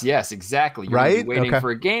DPS, yes, exactly. You're right? waiting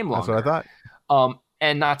for a game longer. That's what I thought.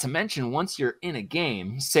 And not to mention, once you're in a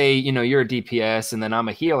game, say, you're a DPS and then I'm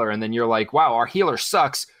a healer, and then you're like, wow, our healer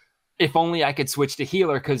sucks. If only I could switch to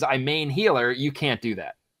healer because I main healer. You can't do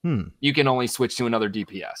that. You can only switch to another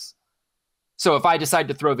DPS. So if I decide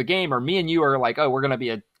to throw the game, or me and you are like, oh, we're going to be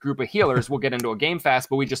a group of healers, we'll get into a game fast,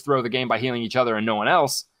 but we just throw the game by healing each other and no one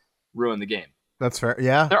else, ruin the game. That's fair.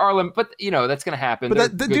 Yeah. There are limits, but that's going to happen.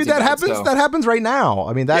 But that happens. So. That happens right now.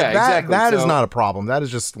 I mean, that is not a problem. That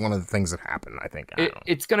is just one of the things that happen, I think. I think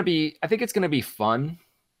it's going to be fun.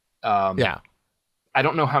 I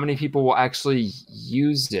don't know how many people will actually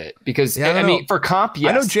use it, because I mean, for comp, yes.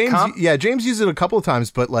 I know James used it a couple of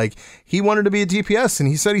times, but like he wanted to be a DPS and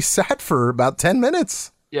he said he sat for about 10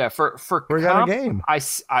 minutes. Yeah. For comp, a game.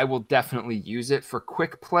 I will definitely use it. For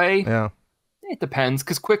quick play. Yeah. It depends,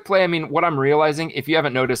 because quick play, I mean, what I'm realizing, if you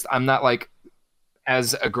haven't noticed, I'm not like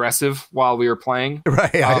as aggressive while we were playing.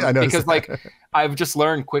 Right. I know. Because like I've just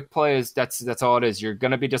learned quick play is that's all it is. You're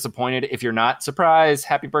going to be disappointed if you're not. Surprise,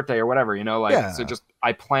 happy birthday or whatever, so just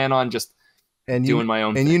I plan on just doing my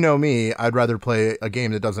own thing. And you know me, I'd rather play a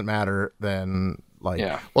game that doesn't matter than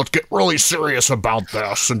let's get really serious about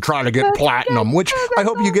this and try to get platinum, which I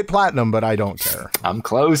hope you get platinum, but I don't care. I'm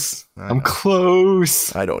close. I'm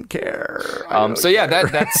close. I don't care. That's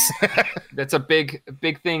a big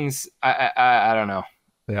things. I don't know.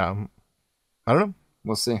 Yeah. I don't know.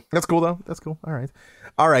 We'll see. That's cool though. That's cool.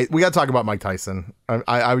 All right. We got to talk about Mike Tyson.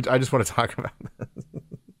 I just want to talk about this.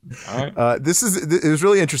 All right. It was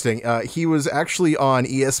really interesting. He was actually on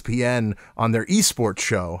ESPN on their esports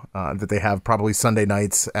show that they have probably Sunday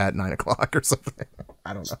nights at 9:00 or something.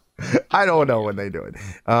 I don't know. I don't know when they do it.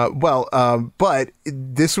 But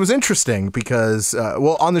this was interesting because,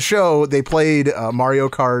 on the show they played Mario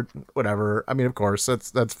Kart, whatever. I mean, of course,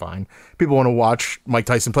 that's fine. People want to watch Mike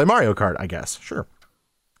Tyson play Mario Kart, I guess. Sure.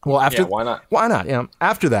 Well, why not? Why not? Yeah.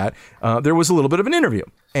 After that, there was a little bit of an interview,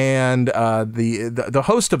 and the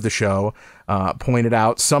host of the show pointed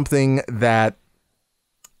out something that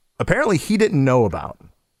apparently he didn't know about,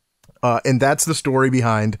 and that's the story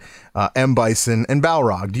behind M. Bison and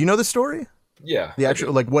Balrog. Do you know the story? Yeah. The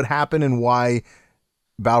actual what happened and why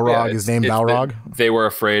Balrog is named Balrog. They were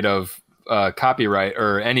afraid of copyright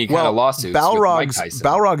or any kind of lawsuits.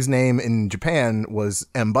 Balrog's name in Japan was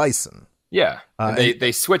M. Bison. Yeah,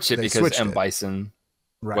 they switched it because M. Bison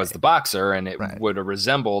was the boxer, and it would have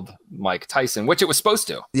resembled Mike Tyson, which it was supposed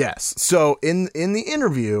to. Yes. So in the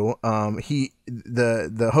interview,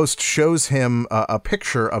 the host shows him a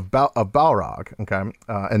picture of Balrog. Okay,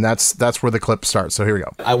 and that's where the clip starts. So here we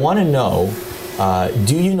go. I want to know,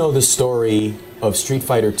 do you know the story of Street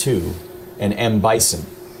Fighter II and M. Bison?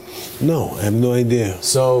 No, I have no idea.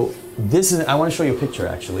 So this is. I want to show you a picture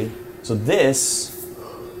actually. So this.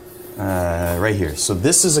 Right here. So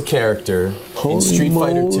this is a character in Street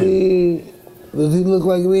Fighter 2. Does he look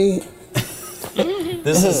like me?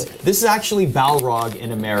 This is actually Balrog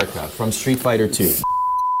in America from Street Fighter 2.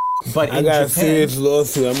 But I in got Japan, a serious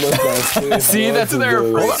lawsuit. I must have a serious See, that's their.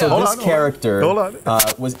 So this character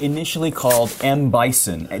was initially called M.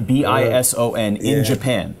 Bison, Bison, in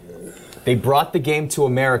Japan. They brought the game to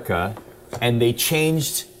America, and they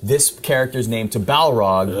changed this character's name to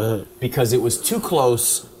Balrog because it was too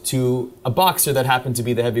close to a boxer that happened to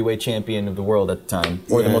be the heavyweight champion of the world at the time,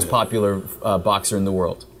 or the most popular boxer in the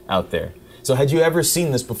world out there. So, had you ever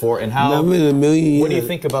seen this before? And how? Never in a million years. What do you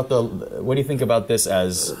think about What do you think about this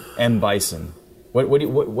as M. Bison?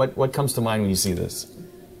 What comes to mind when you see this?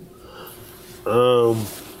 I'm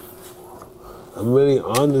really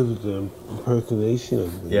honored with the impersonation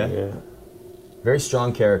of it. Yeah. Very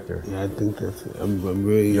strong character. Yeah, I think that's it. I'm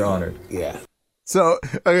really. You're honored. Yeah. So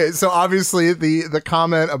okay, so obviously the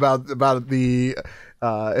comment about the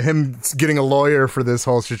him getting a lawyer for this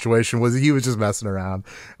whole situation was he was just messing around.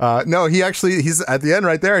 No, he's at the end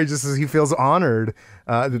right there. He just says he feels honored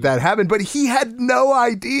that happened, but he had no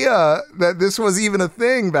idea that this was even a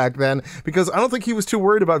thing back then because I don't think he was too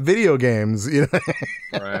worried about video games. You know?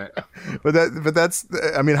 Right. But that's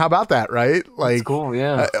I mean, how about that, right? Like, that's cool.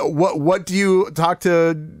 Yeah. What do you talk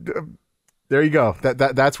to? There you go.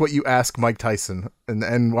 That's what you ask Mike Tyson,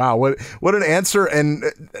 and wow, what an answer! And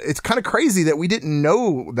it's kind of crazy that we didn't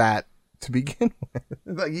know that to begin with.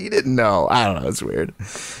 Like he didn't know. I don't know. It's weird,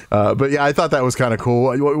 but yeah, I thought that was kind of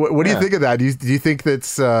cool. What do you think of that? Do you think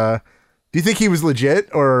that's? Do you think he was legit,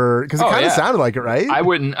 or because it kind of sounded like it, right? I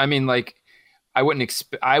wouldn't. I mean, like, I wouldn't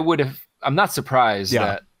expect. I would have. I'm not surprised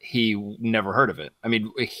that he never heard of it. I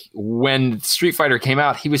mean, when Street Fighter came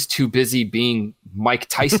out, he was too busy being Mike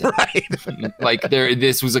Tyson. Right. Like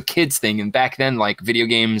this was a kid's thing. And back then, like video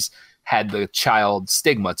games had the child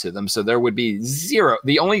stigma to them. So there would be zero.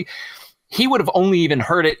 He would have only even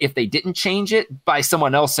heard it if they didn't change it by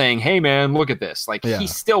someone else saying, hey man, look at this. Like he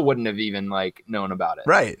still wouldn't have even like known about it.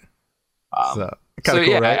 Right. So cool,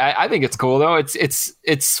 yeah, right? I think it's cool though. It's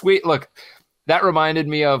sweet. Look, that reminded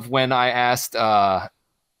me of when I asked,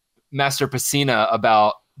 Master Pacina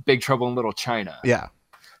about Big Trouble in Little China. Yeah.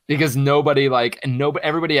 Because everybody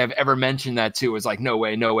I've ever mentioned that to was like, no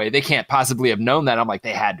way. They can't possibly have known that. I'm like,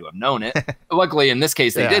 they had to have known it. Luckily, in this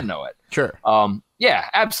case, they did know it. Sure. Yeah,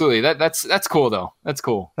 absolutely. That's cool though. That's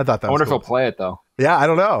cool. I thought that. I wonder cool. if he'll play it though. Yeah, I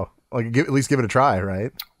don't know. Like, at least give it a try,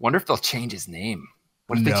 right? Wonder if they'll change his name.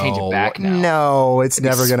 What if they change it back now? No, it's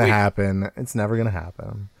never going to happen. It's never going to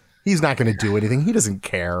happen. He's not going to do anything. He doesn't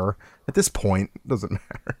care. At this point, it doesn't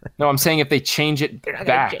matter. No, I'm saying if they change it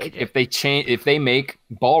back, if they make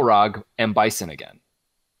Balrog and Bison again.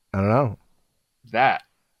 I don't know. That.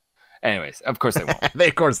 Anyways, of course they won't.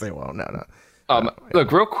 Of course they won't. No.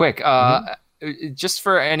 Look, real quick, just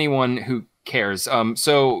for anyone who cares.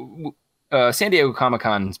 So San Diego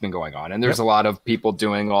Comic-Con has been going on, and there's a lot of people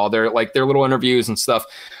doing all their little interviews and stuff.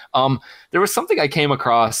 There was something I came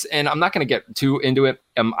across, and I'm not going to get too into it.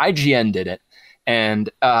 IGN did it, and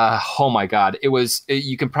oh my god,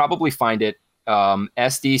 you can probably find it.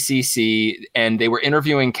 SDCC, and they were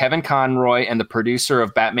interviewing Kevin Conroy and the producer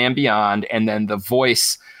of Batman Beyond, and then the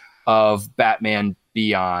voice of Batman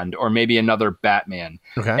Beyond, or maybe another Batman.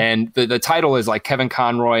 Okay. And the title is like Kevin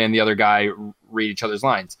Conroy and the other guy read each other's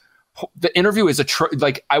lines. The interview is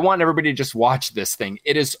I want everybody to just watch this thing.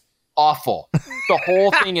 It is awful. The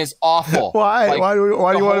whole thing is awful. Why? Why do you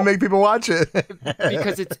want to make people watch it?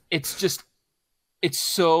 Because it's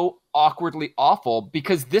so awkwardly awful,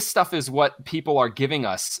 because this stuff is what people are giving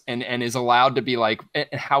us and is allowed to be like,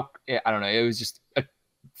 how, I don't know. It was just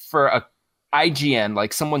for a IGN,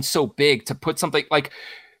 like someone so big to put something like,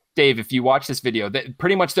 Dave, if you watch this video, that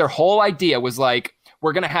pretty much their whole idea was like,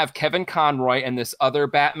 we're going to have Kevin Conroy and this other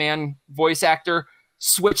Batman voice actor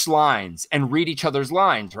switch lines and read each other's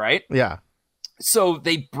lines, right? Yeah. So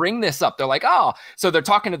they bring this up. They're like, oh, so they're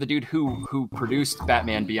talking to the dude who produced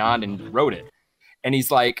Batman Beyond and wrote it. And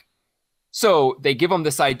he's like, so they give him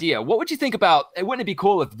this idea. What would you think about, wouldn't it be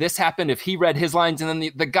cool if this happened, if he read his lines? And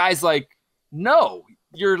then the guy's like, no,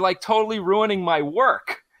 you're like totally ruining my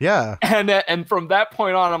work. Yeah. And from that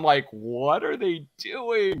point on, I'm like, what are they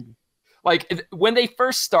doing? Like when they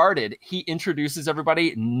first started, he introduces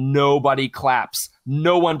everybody. Nobody claps.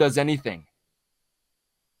 No one does anything.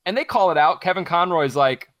 And they call it out. Kevin Conroy's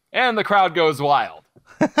like, and the crowd goes wild.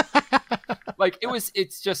 Like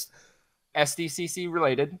it's just SDCC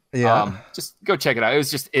related. Yeah. Just go check it out. It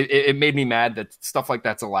was just, it made me mad that stuff like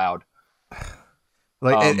that's allowed.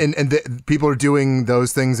 Like, and people are doing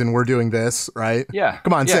those things and we're doing this, right? Yeah.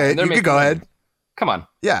 Come on, say it. You could go ahead. Come on.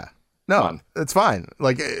 Yeah. No, it's fine.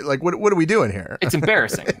 Like what are we doing here? It's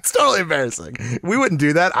embarrassing. It's totally embarrassing. We wouldn't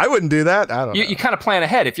do that. I wouldn't do that. I don't know. You kind of plan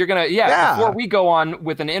ahead. If you're going to, before we go on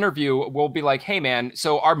with an interview, we'll be like, hey, man,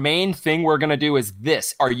 so our main thing we're going to do is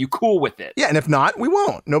this. Are you cool with it? Yeah, and if not, we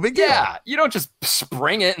won't. No big deal. Yeah, you don't just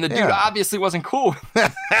spring it, and the dude obviously wasn't cool.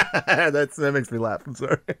 That makes me laugh. I'm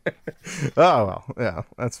sorry. Oh, well, yeah,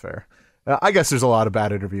 that's fair. I guess there's a lot of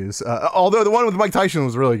bad interviews. Although the one with Mike Tyson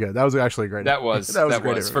was really good. That was actually a great. That was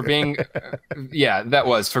for being,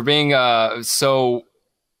 for being so.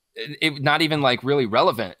 It not even like really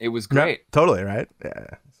relevant. It was great. Yeah, totally right. Yeah.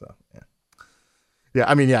 So yeah.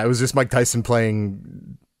 I mean, it was just Mike Tyson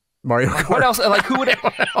playing Mario Kart. What else? Like who would?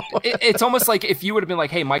 It's almost like if you would have been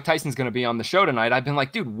like, "Hey, Mike Tyson's going to be on the show tonight," I've been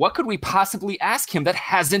like, "Dude, what could we possibly ask him that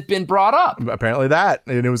hasn't been brought up?" Apparently that,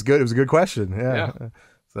 and it was good. It was a good question. Yeah.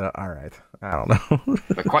 So, all right. I don't know.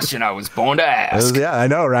 The question I was born to ask. Yeah, I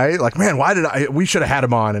know, right? Like, man, we should have had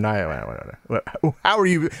him on. And how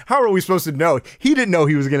are we supposed to know? He didn't know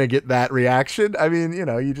he was going to get that reaction. I mean,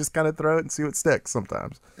 you just kind of throw it and see what sticks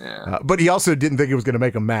sometimes. Yeah. But he also didn't think it was going to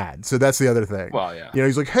make him mad. So that's the other thing. Well, yeah.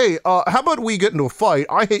 He's like, hey, how about we get into a fight?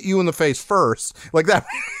 I hit you in the face first. Like that.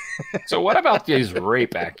 So what about these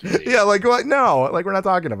rape accusations? Yeah, like, what? No, like, we're not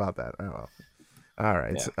talking about that. Oh, all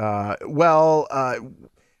right. Yeah.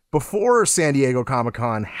 Before San Diego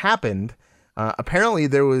Comic-Con happened, apparently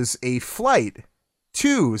there was a flight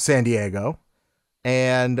to San Diego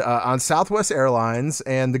and on Southwest Airlines,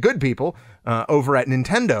 and the good people over at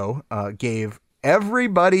Nintendo gave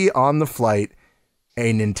everybody on the flight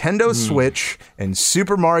a Nintendo Switch and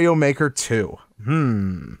Super Mario Maker 2.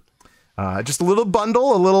 Just a little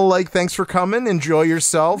bundle, a little like, thanks for coming, enjoy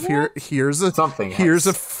yourself. Here's a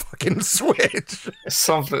fucking Switch.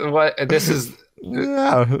 Something. What this is.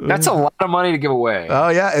 Yeah, that's a lot of money to give away. Oh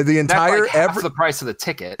yeah, the entire that's like half the price of the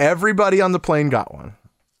ticket. Everybody on the plane got one.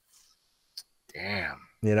 Damn.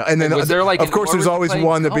 And then was there, like, of course there's always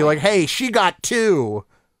one that'd be like, "Hey, she got 2."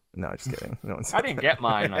 No, just kidding. No one's I didn't get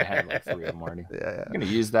mine. I had like 3 of them already. Yeah. I'm gonna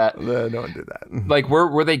use that. No one did that. Like,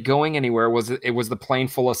 were they going anywhere? Was it was the plane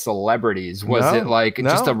full of celebrities? Was it like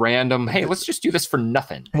just a random? Hey, let's just do this for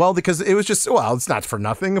nothing. Well, because it was just it's not for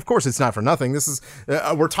nothing. Of course, it's not for nothing. This is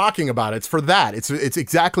we're talking about it. It's for that. It's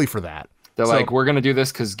exactly for that. They're like, we're gonna do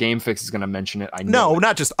this because Game Fix is gonna mention it. No,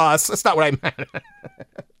 not just us. That's not what I meant.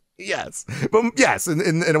 Yes, but yes,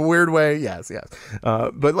 in a weird way, yes.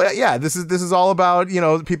 But yeah, this is all about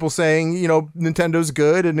people saying Nintendo's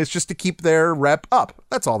good, and it's just to keep their rep up.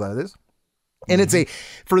 That's all that is. And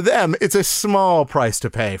for them, it's a small price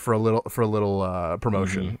to pay for a little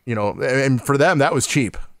promotion. And for them, that was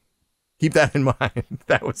cheap. Keep that in mind.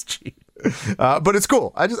 That was cheap. But it's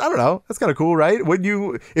cool. I don't know. That's kind of cool, right? Wouldn't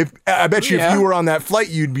you? If you were on that flight,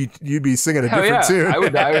 you'd be singing a different tune. I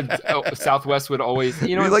would. Southwest would always,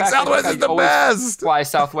 like Southwest is the best. Fly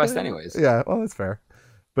Southwest, anyways. Yeah, well, that's fair.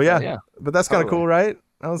 But but that's kind of cool, right?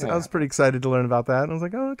 I was pretty excited to learn about that. I was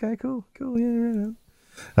like, oh, okay, cool, yeah.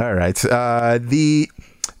 All right.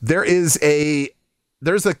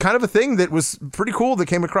 There's a kind of a thing that was pretty cool that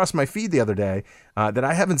came across my feed the other day that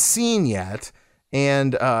I haven't seen yet.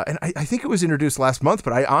 And I think it was introduced last month,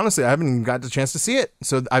 but I haven't even got the chance to see it.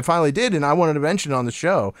 So I finally did, and I wanted to mention it on the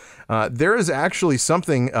show. There is actually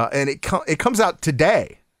something, and it comes out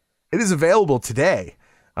today. It is available today.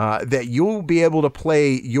 That you'll be able to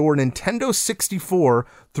play your Nintendo 64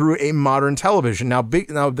 through a modern television. Now,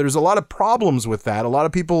 there's a lot of problems with that. A lot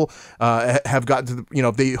of people have gotten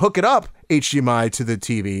to they hook it up HDMI to the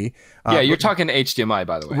TV. You're talking HDMI,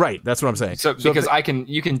 by the way. Right, that's what I'm saying. So because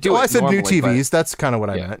you can do it. I said normally, new TVs. That's kind of what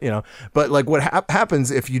I meant. But like what happens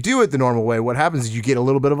if you do it the normal way? What happens is you get a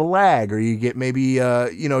little bit of a lag, or you get maybe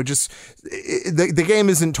just the game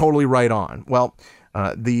isn't totally right on. Well,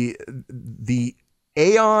 the the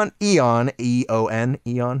Eon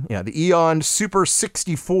Super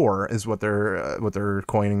 64 is what they're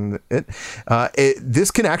coining it. This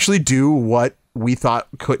can actually do what we thought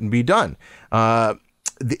couldn't be done.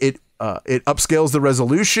 It upscales the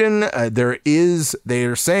resolution. They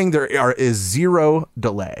are saying there is zero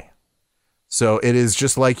delay. So it is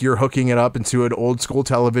just like you're hooking it up into an old school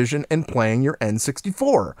television and playing your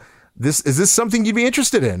N64. Is this something you'd be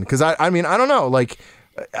interested in? Because I mean, I don't know. Like,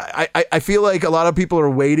 I feel like a lot of people are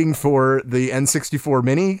waiting for the N64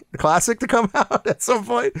 Mini Classic to come out at some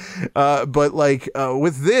point. But like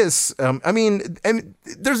with this, I mean, and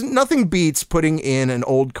there's nothing beats putting in an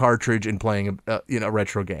old cartridge and playing a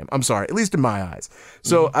retro game. I'm sorry, at least in my eyes.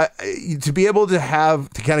 So to be able to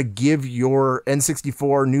kind of give your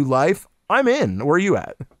N64 new life, I'm in. Where are you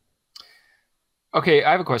at? Okay,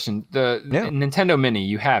 I have a question. The Nintendo Mini,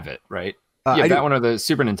 you have it, right? Yeah, that one or the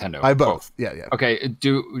Super Nintendo? I both. Yeah. Okay,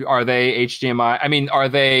 are they HDMI? I mean, are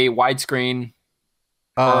they widescreen?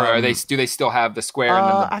 Or do they still have the square and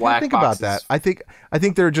then the black I think boxes? about that. I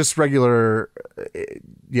think they're just regular,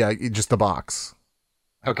 just the box.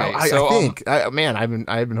 Okay, I think. I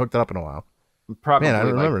haven't hooked it up in a while. Probably I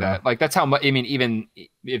don't remember that. Like that's how much. I mean, even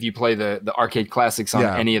if you play the arcade classics on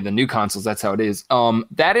any of the new consoles, that's how it is.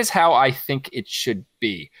 That is how I think it should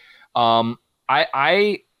be.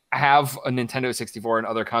 I have a Nintendo 64 and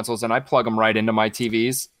other consoles, and I plug them right into my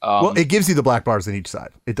TVs. Well, it gives you the black bars on each side.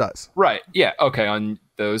 It does. Right. Yeah. Okay. On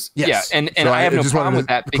those. Yes. Yeah. And I have no problem with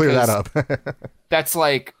that because clear that up. that's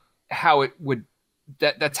like how it would.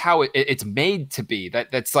 That's how it's made to be.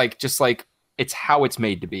 That's like just like it's how it's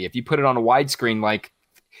made to be. If you put it on a widescreen, like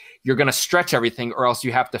you're going to stretch everything, or else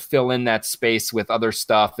you have to fill in that space with other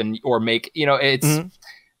stuff or make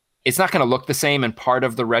it's not going to look the same. And part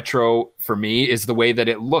of the retro for me is the way that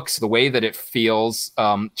it looks, the way that it feels.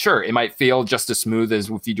 Sure, it might feel just as smooth as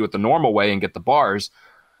if you do it the normal way and get the bars.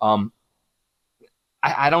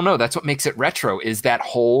 I don't know. That's what makes it retro is that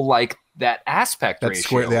whole, like that aspect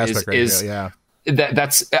ratio. The aspect ratio,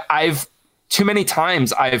 I've too many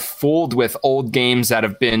times I've fooled with old games that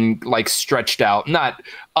have been like stretched out, not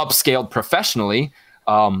upscaled professionally.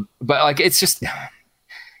 But like, it's just,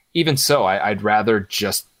 even so, I'd rather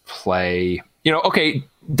just play, okay,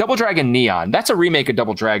 Double Dragon Neon. That's a remake of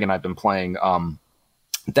Double Dragon I've been playing.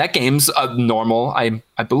 That game's normal, I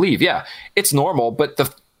believe. Yeah, it's normal, but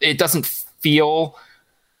it doesn't feel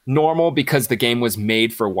normal because the game was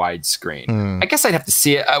made for widescreen. I guess I'd have to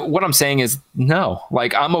see it. What I'm saying is no,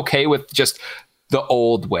 like I'm okay with just the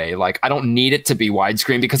old way. Like I don't need it to be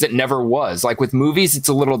widescreen because it never was. Like with movies, it's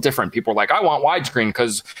a little different. People are like, I want widescreen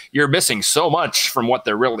because you're missing so much from what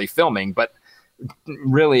they're really filming. But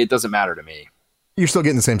really, it doesn't matter to me. You're still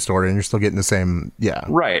getting the same story and you're still getting the same,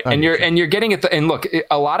 right. And you're getting it. And look,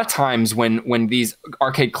 a lot of times when these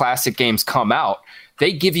arcade classic games come out,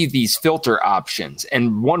 they give you these filter options.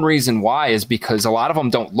 And one reason why is because a lot of them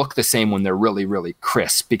don't look the same when they're really, really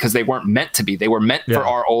crisp because they weren't meant to be. They were meant for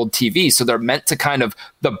our old TV. So they're meant to kind of,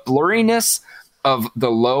 the blurriness of the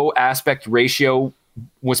low aspect ratio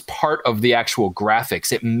was part of the actual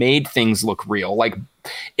graphics. It made things look real. Like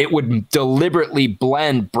it would deliberately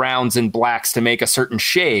blend browns and blacks to make a certain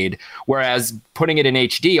shade. Whereas putting it in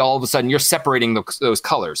HD, all of a sudden you're separating those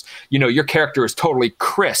colors. Your character is totally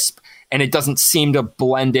crisp. And it doesn't seem to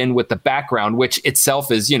blend in with the background, which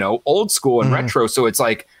itself is, old school and retro. So it's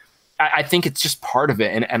like, I think it's just part of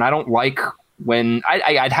it. And I don't like when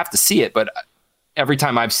I'd have to see it, but every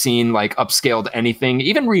time I've seen like upscaled anything,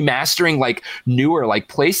 even remastering like newer, like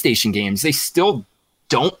PlayStation games, they still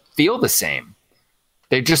don't feel the same.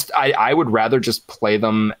 They just, I would rather just play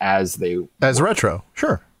them as retro.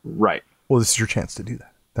 Sure. Right. Well, this is your chance to do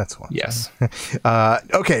that. That's why. Yes.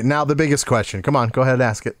 Okay. Now the biggest question. Come on, go ahead and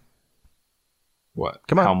ask it. What?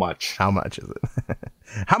 Come on. How much? How much is it?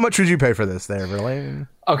 How much would you pay for this there, Verlaine?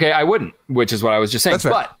 Okay, I wouldn't, which is what I was just saying.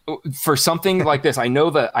 But for something like this, I know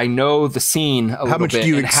the scene a little bit. How much do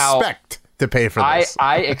you expect to pay for this?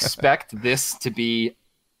 I expect this to be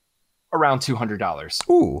around $200.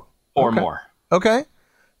 Ooh. Or more. Okay.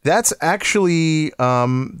 That's actually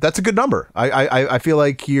that's a good number. I feel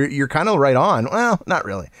like you're kind of right on. Well, not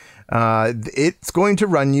really. It's going to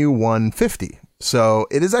run you $150. So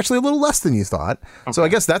it is actually a little less than you thought. Okay. So I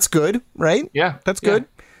guess that's good, right? Yeah. That's good.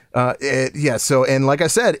 So, and like I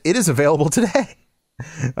said, it is available today.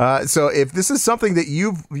 So if this is something that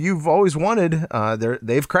you've always wanted,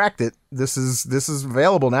 they've cracked it. This is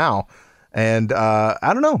available now. And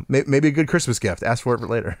I don't know, maybe a good Christmas gift. Ask for it for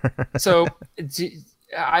later. So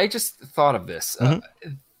I just thought of this.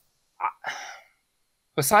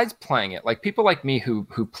 Besides playing it, like people like me who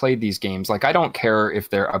played these games, like I don't care if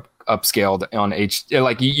they're upscaled on HD.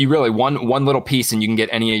 Like you really one little piece and you can get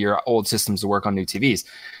any of your old systems to work on new TVs.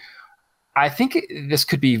 I think this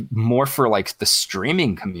could be more for like the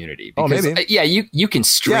streaming community. Because, maybe. You can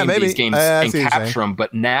stream these games and capture them,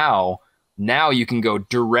 but now you can go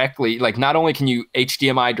directly. Like not only can you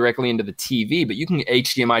HDMI directly into the TV, but you can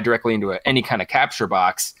HDMI directly into any kind of capture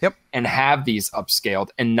box. Yep. And have these upscaled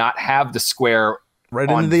and not have the square. Right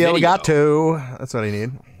into the Elgato. That's what I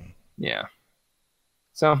need. Yeah.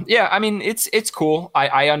 So yeah, I mean, it's cool.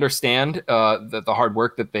 I understand the hard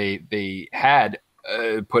work that they had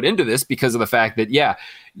put into this because of the fact that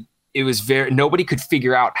it was nobody could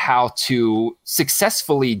figure out how to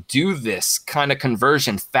successfully do this kind of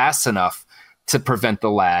conversion fast enough to prevent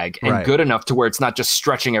the lag and good enough to where it's not just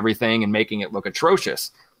stretching everything and making it look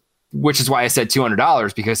atrocious, which is why I said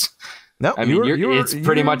 $200 because it's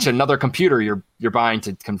pretty much another computer you're buying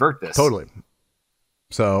to convert this. Totally.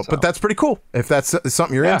 So, but that's pretty cool. If that's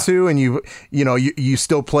something you're into, and you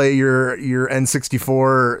still play your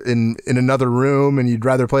N64 in another room, and you'd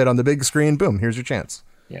rather play it on the big screen, boom, here's your chance.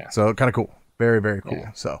 Yeah. So kind of cool. Very, very cool.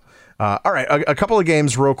 Yeah. So, all right, a couple of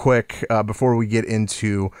games real quick before we get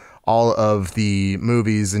into all of the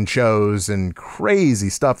movies and shows and crazy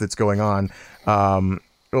stuff that's going on.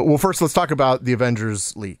 Well, first, let's talk about the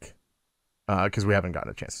Avengers leak because we haven't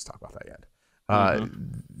gotten a chance to talk about that yet.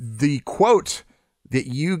 The quote that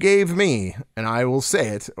you gave me, and I will say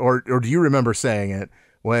it, or do you remember saying it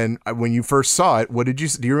when you first saw it? What did you?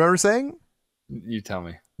 Do you remember saying? You tell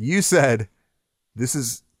me. You said, "This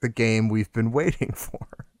is the game we've been waiting for."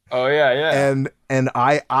 Oh yeah. And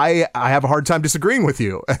I have a hard time disagreeing with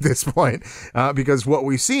you at this point because what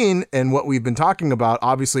we've seen and what we've been talking about,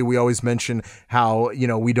 obviously we always mention how,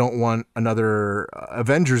 we don't want another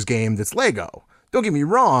Avengers game that's Lego. Don't get me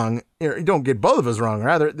wrong. Don't get both of us wrong.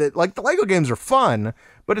 Rather, that like the Lego games are fun,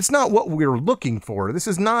 but it's not what we're looking for. This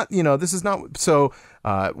is not. So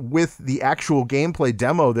with the actual gameplay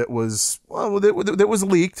demo that was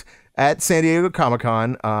leaked at San Diego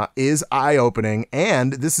Comic-Con is eye-opening,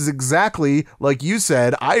 and this is exactly like you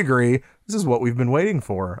said. I agree. This is what we've been waiting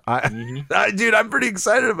for. Dude, I'm pretty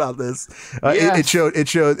excited about this. It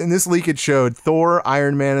showed in this leak. It showed Thor,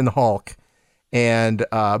 Iron Man, and the Hulk. And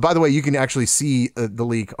by the way, you can actually see the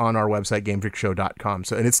leak on our website, GameFixShow.com.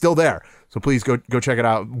 So, and it's still there. So please go check it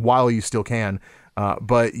out while you still can.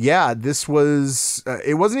 But yeah, this was.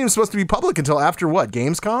 It wasn't even supposed to be public until after what?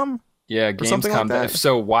 Gamescom? Yeah, Gamescom. Like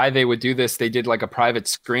so why they would do this? They did like a private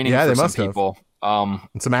screening for some people. And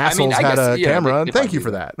some assholes had a camera. Thank you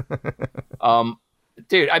for that.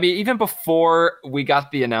 Dude, I mean, even before we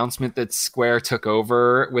got the announcement that Square took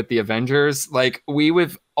over with the Avengers, like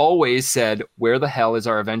we've always said, where the hell is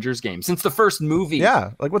our Avengers game? Since the first movie.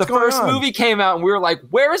 Yeah, like what's going on? The first movie came out and we were like,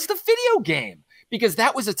 where is the video game? Because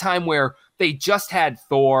that was a time where they just had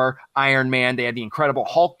Thor, Iron Man, they had the Incredible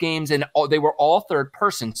Hulk games, and they were all third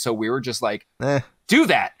person. So we were just like, do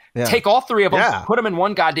that. Yeah. Take all three of them, put them in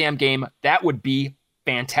one goddamn game. That would be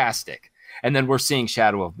fantastic. And then we're seeing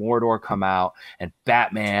Shadow of Mordor come out, and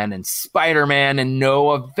Batman and Spider-Man, and no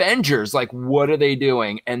Avengers. Like, what are they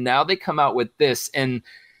doing? And now they come out with this, and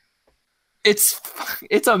it's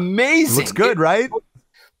amazing. Looks good, right?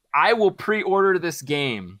 I will pre-order this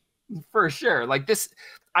game for sure. Like this,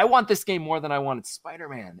 I want this game more than I wanted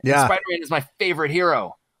Spider-Man. Yeah, and Spider-Man is my favorite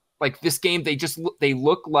hero. Like this game, they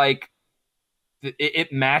look like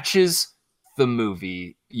it matches the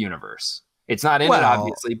movie universe. It's not in it,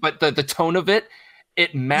 obviously, but the tone of it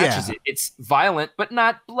matches it. It's violent, but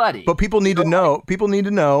not bloody. But people need to know. People need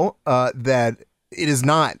to know that it is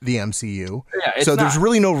not the MCU. Yeah, so there's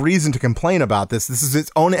really no reason to complain about this. This is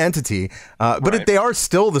its own entity. But they are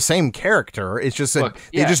still the same character. It's just that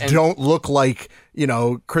they just don't look like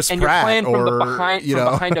Chris and Pratt. And you're playing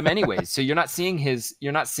from behind him anyways. So you're not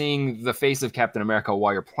seeing the face of Captain America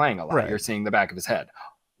while you're playing a lot. Right. You're seeing the back of his head,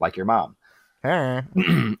 like your mom.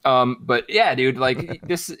 But yeah, dude, like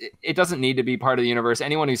this, it doesn't need to be part of the universe.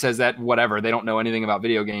 Anyone who says that, whatever, they don't know anything about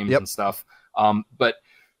video games and stuff. But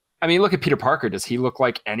I mean, look at Peter Parker. Does he look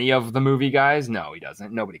like any of the movie guys? No, he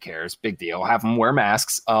doesn't. Nobody cares. Big deal. Have them wear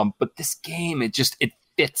masks. But this game, it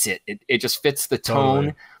fits it. It just fits the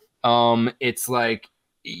tone. Totally. It's like,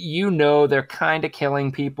 they're kind of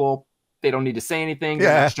killing people. They don't need to say anything.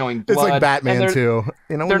 They're not showing blood. It's like Batman too.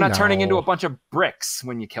 They're not turning into a bunch of bricks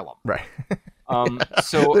when you kill them. Right.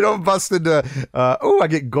 So they don't bust into. I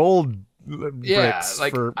get gold bricks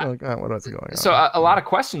for. What else is going on? So a lot of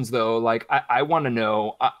questions though. Like I want to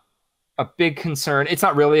know. A big concern. It's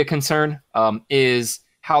not really a concern. Is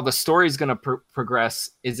how the story is going to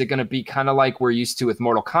progress. Is it going to be kind of like we're used to with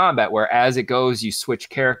Mortal Kombat, where as it goes, you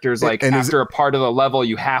switch characters? Like after a part of the level,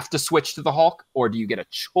 you have to switch to the Hulk, or do you get a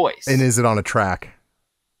choice? And is it on a track?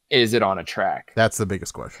 Is it on a track? That's the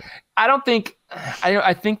biggest question. I think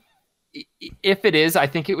if it is, I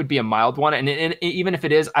think it would be a mild one. And even if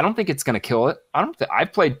it is, I don't think it's going to kill it.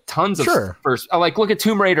 I've played tons of first. Like look at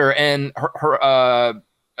Tomb Raider and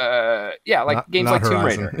games like Tomb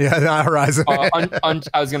Raider. Yeah, not Horizon.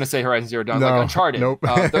 I was going to say Horizon Zero Dawn, like Uncharted. Nope.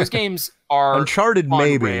 Those games are Uncharted on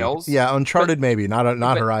maybe. rails. Yeah, Uncharted maybe, not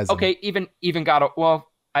Horizon. Okay, even God of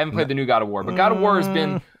I haven't played the new God of War, but God of War has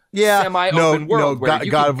been semi-open world where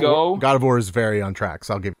you can go. God of War is very on track,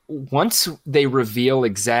 so I'll give. Once they reveal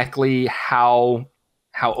exactly how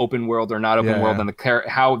open world or not open world and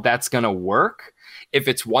how that's gonna work, if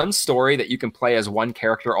it's one story that you can play as one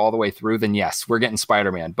character all the way through, then yes, we're getting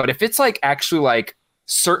Spider-Man. But if it's like actually like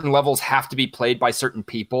certain levels have to be played by certain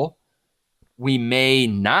people, we may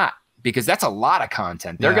not, because that's a lot of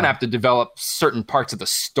content. They're going to have to develop certain parts of the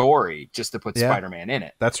story just to put Spider-Man in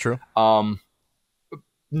it. That's true.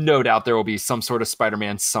 No doubt there will be some sort of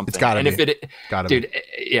Spider-Man something. It's gotta be. If it, gotta dude,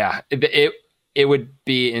 it would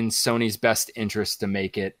be in Sony's best interest to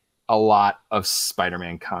make it a lot of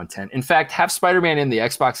Spider-Man content. In fact, have Spider-Man in the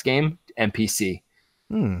Xbox game and PC.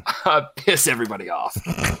 Piss everybody off.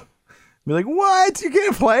 Be like, what? You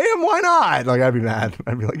can't play him? Why not? Like, I'd be mad.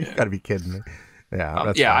 I'd be like, you gotta be kidding me. Yeah,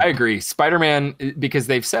 that's fine. I agree. Spider-Man, because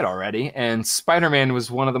they've said already, and Spider-Man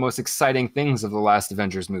was one of the most exciting things of the last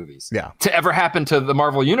Avengers movies. Yeah. To ever happen to the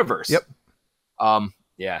Marvel Universe. Yep.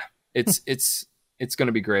 It's going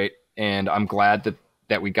to be great, and I'm glad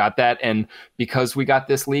that we got that. And because we got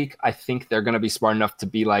this leak, I think they're going to be smart enough to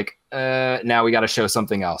be like, now we got to show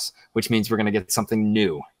something else, which means we're going to get something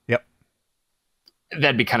new. Yep.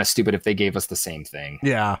 That'd be kind of stupid if they gave us the same thing.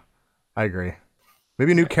 Yeah, I agree.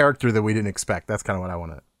 Maybe a new character that we didn't expect. That's kind of what I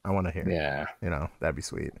want to hear. Yeah. You know, that'd be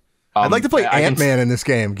sweet. I'd like to play Ant-Man in this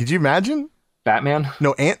game. Could you imagine? Batman?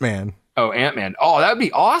 No, Ant-Man. Oh, Ant-Man. Oh, that would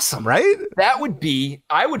be awesome. Right? That would be...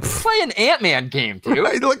 I would play an Ant-Man game, dude.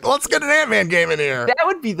 Right? Like, let's get an Ant-Man game in here. That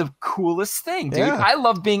would be the coolest thing, dude. Yeah. I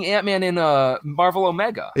love being Ant-Man in Marvel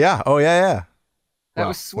Omega. Yeah. Oh, yeah. That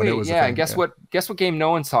was sweet. And guess what game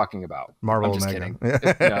no one's talking about? Marvel I'm just Omega.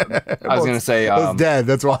 Kidding. I was going to say... it's dead.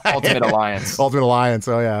 That's why. Ultimate Alliance. Ultimate Alliance.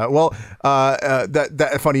 Oh, yeah. Well,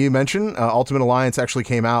 that funny you mentioned, Ultimate Alliance actually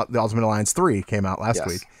came out. The Ultimate Alliance 3 came out last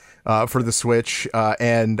week. For the Switch.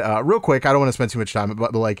 And real quick, I don't want to spend too much time,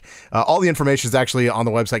 but like all the information is actually on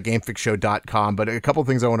the website gamefixshow.com. But a couple of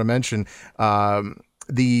things I want to mention.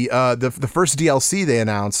 The first DLC they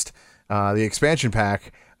announced, the expansion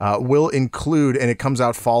pack, will include, and it comes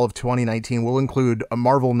out fall of 2019, will include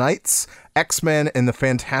Marvel Knights, X-Men, and the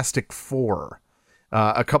Fantastic Four.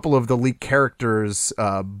 A couple of the leaked characters,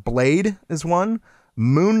 Blade is one,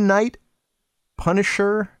 Moon Knight,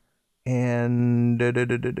 Punisher, and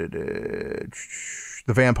the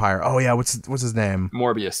vampire. Oh yeah, what's his name?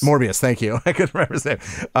 Morbius. Thank you. I couldn't remember his name.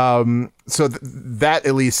 So that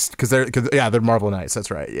at least because they're Marvel Knights. That's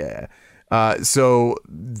right. Yeah. So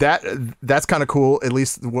that's kind of cool. At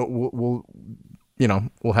least we'll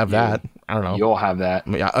have that. I don't know. You'll have that.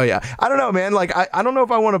 Yeah. Oh yeah. I don't know, man. Like I don't know if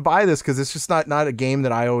I want to buy this because it's just not a game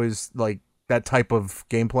that I always like that type of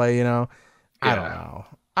gameplay. You know. Yeah. I don't know.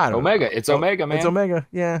 Omega. It's Omega, man. It's Omega.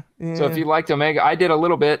 Yeah. So if you liked Omega, I did a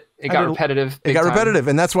little bit. It got repetitive. It got repetitive,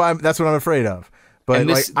 and that's what I'm afraid of. But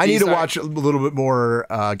I need to watch a little bit more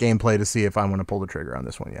gameplay to see if I want to pull the trigger on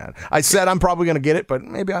this one yet. I said I'm probably going to get it, but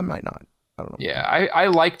maybe I might not. I don't know. Yeah, I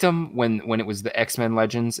liked them when it was the X-Men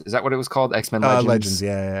Legends. Is that what it was called? X-Men Legends.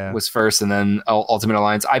 Yeah. Was first, and then Ultimate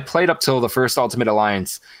Alliance. I played up till the first Ultimate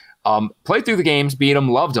Alliance. Played through the games, beat them,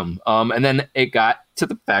 loved them. And then it got to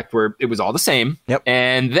the fact where it was all the same. Yep.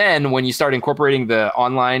 And then when you start incorporating the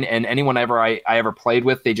online and anyone I ever played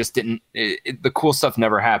with, they just didn't. The cool stuff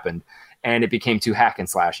never happened, and it became too hack and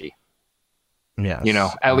slashy. Yeah. You know,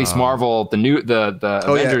 at least Marvel, the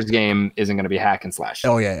Avengers game isn't going to be hack and slash.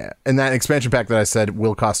 Oh yeah. And that expansion pack that I said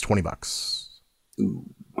will cost $20. Ooh.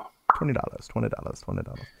 $20.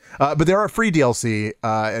 But there are free DLC,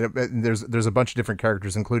 and there's a bunch of different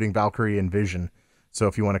characters, including Valkyrie and Vision. So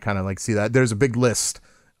if you want to kind of like see that, there's a big list.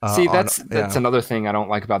 That's another thing I don't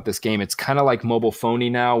like about this game. It's kind of like mobile phony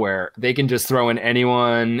now, where they can just throw in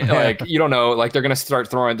anyone. Like you don't know, like they're gonna start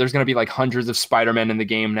throwing. There's gonna be like hundreds of Spider-Men in the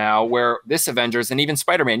game now. Where this Avengers and even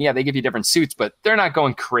Spider-Man, they give you different suits, but they're not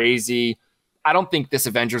going crazy. I don't think this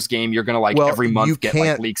Avengers game you're gonna every month get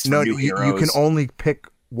like leaks from new heroes. You can only pick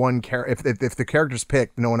one character. If the character's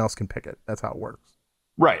picked, no one else can pick it. That's how it works.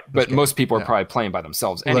 Right, but most people are probably playing by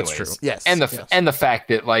themselves anyways. That's true. Yes, and the fact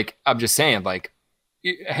that like I'm just saying like,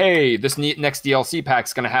 hey, this next DLC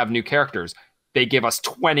pack's gonna have new characters. They give us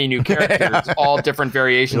 20 new characters, all different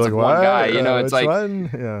variations of one guy. You know, it's like,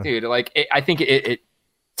 dude, like I think it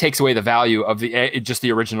takes away the value of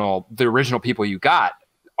the original people you got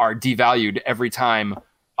are devalued every time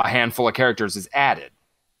a handful of characters is added.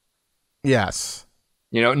 Yes.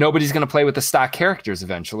 You know, nobody's going to play with the stock characters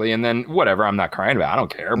eventually. And then whatever, I'm not crying about it. I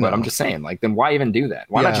don't care. But I'm just saying, like, then why even do that?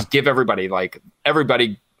 Why not just give everybody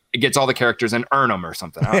it gets all the characters and earn them or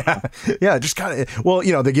something. I don't know. Yeah, just kind of. Well,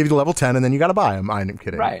 they give you the level 10 and then you got to buy them. I'm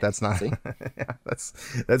kidding. Right. That's not. Yeah,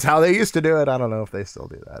 that's how they used to do it. I don't know if they still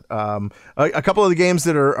do that. A couple of the games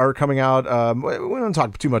that are coming out. We don't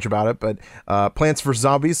talk too much about it, but Plants vs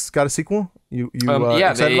Zombies got a sequel. You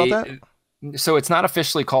excited about that? So it's not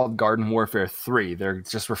officially called Garden Warfare 3. They're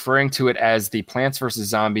just referring to it as the Plants vs.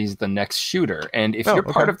 Zombies The Next Shooter. And if you're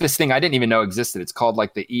part of this thing I didn't even know existed, it's called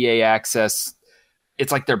like the EA Access.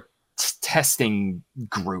 It's like their testing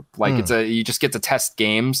group. Like you just get to test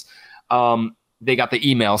games. They got the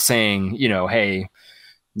email saying, hey,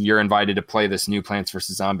 you're invited to play this new Plants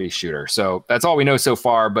vs. Zombies shooter. So that's all we know so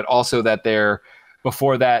far, but also that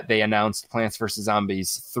before that, they announced Plants vs.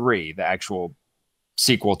 Zombies 3, the actual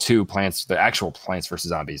sequel to the actual Plants vs.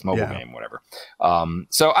 Zombies mobile game, whatever.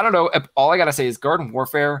 So I don't know. All I got to say is Garden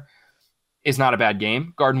Warfare is not a bad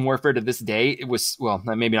game. Garden Warfare to this day, it was, well,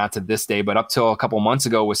 maybe not to this day, but up till a couple months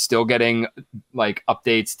ago was still getting like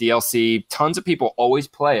updates, DLC. Tons of people always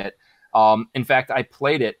play it. In fact, I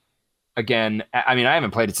played it again. I mean, I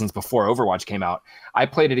haven't played it since before Overwatch came out. I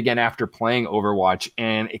played it again after playing Overwatch,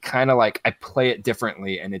 and it kind of like I play it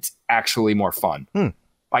differently, and it's actually more fun.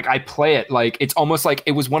 Like I play it like it's almost like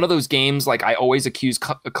it was one of those games. Like I always accuse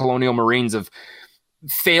Colonial Marines of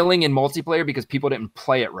failing in multiplayer because people didn't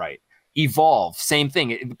play it right. Evolve, same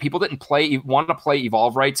thing. People didn't want to play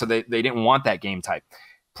Evolve right, so they didn't want that game type.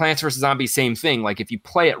 Plants vs. Zombies, same thing. Like if you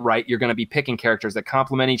play it right, you're going to be picking characters that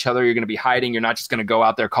complement each other. You're going to be hiding. You're not just going to go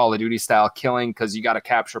out there Call of Duty style killing because you got to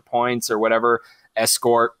capture points or whatever,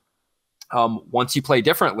 escort. Once you play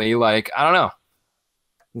differently, like I don't know.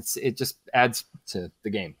 It just adds to the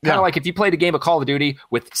game. Kind of like if you played a game of Call of Duty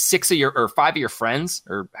with 5 of your friends,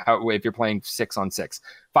 or if you're playing 6 on 6,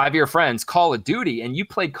 5 of your friends, Call of Duty, and you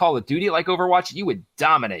played Call of Duty like Overwatch, you would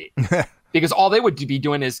dominate because all they would be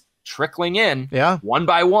doing is trickling in one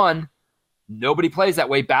by one. Nobody plays that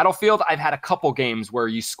way. Battlefield, I've had a couple games where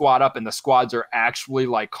you squad up and the squads are actually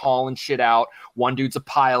like calling shit out. One dude's a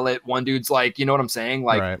pilot, one dude's like, you know what I'm saying?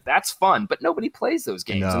 Like that's fun, but nobody plays those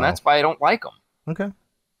games, and that's why I don't like them. Okay.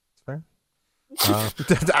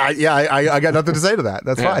 I got nothing to say to that.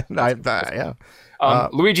 That's fine.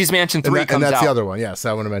 Luigi's Mansion 3 comes out. And that's the other one. Yes,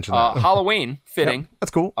 I want to mention that. Halloween, fitting.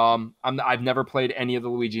 That's cool. I've never played any of the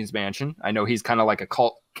Luigi's Mansion. I know he's kind of like a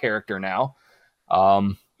cult character now.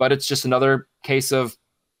 But it's just another case of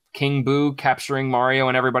King Boo capturing Mario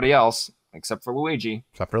and everybody else, except for Luigi.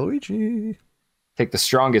 Take the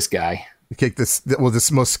strongest guy. Kick this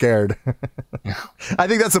most scared. I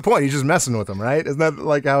think that's the point. He's just messing with them, right? Isn't that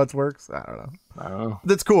like how it works? I don't know.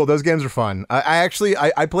 That's cool. Those games are fun. I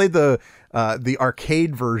played the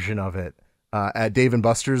arcade version of it at Dave and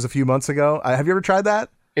Buster's a few months ago. Have you ever tried that?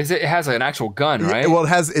 It has an actual gun, right? Well,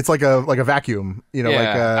 it's like a vacuum. I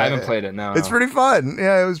haven't played it. No, it's pretty fun.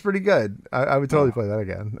 Yeah, it was pretty good. I would totally play that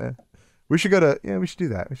again. Yeah. We should do that.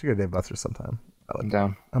 We should go to Dave and Buster's sometime. I'm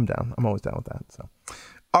down. I'm down. I'm always down with that. So.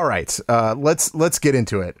 All right, let's get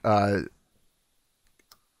into it.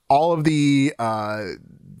 All of the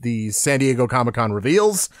San Diego Comic-Con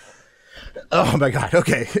reveals. Oh my God.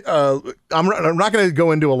 Okay, I'm not going to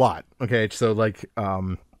go into a lot. Okay, so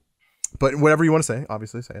but whatever you want to say,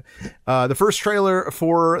 obviously say it. The first trailer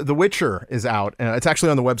for The Witcher is out. It's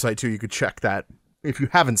actually on the website too. You could check that if you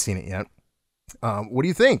haven't seen it yet. What do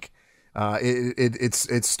you think?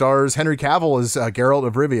 It stars Henry Cavill as Geralt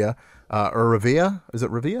of Rivia. Or Rivia? Is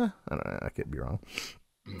it Rivia? I don't know. I could be wrong.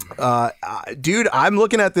 Dude, I'm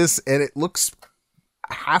looking at this and it looks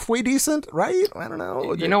halfway decent, right? I don't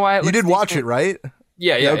know. You know why? You did watch it, right?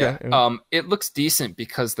 Yeah. Okay. It looks decent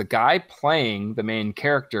because the guy playing the main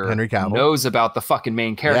character Henry Cavill knows about the fucking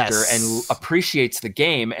main character and appreciates the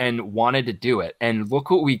game and wanted to do it. And look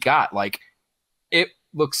what we got. Like, it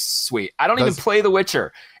looks sweet. I don't even play The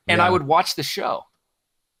Witcher, and I would watch the show.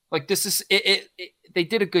 Like, this is it. They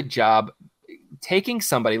did a good job taking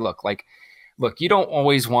somebody. Look, you don't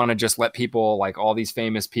always want to just let people, like all these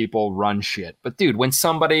famous people, run shit. But dude, when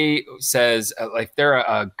somebody says like they're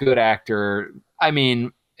a good actor, I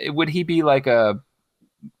mean, would he be like a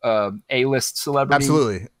A-list celebrity?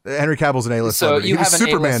 Absolutely. Henry Cavill's an A-list celebrity. You have an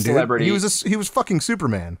Superman, A-list celebrity. He was fucking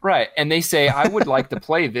Superman. Right. And they say, I would like to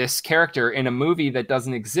play this character in a movie that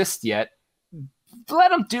doesn't exist yet.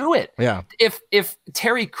 Let him do it. Yeah. If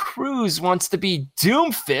Terry Crews wants to be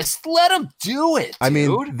Doomfist, let him do it. I mean,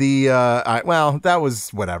 that was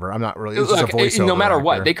whatever. I'm not really. It was just a voiceover no matter actor.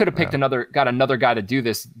 What, they could have picked another guy to do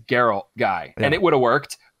this Geralt guy, and it would have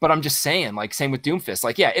worked. But I'm just saying, like, same with Doomfist.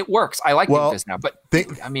 Like, yeah, it works. I like Doomfist now, but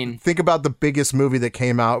think about the biggest movie that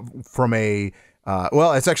came out from a.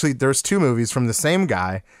 It's actually there's two movies from the same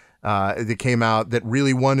guy. that came out that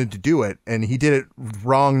really wanted to do it, and he did it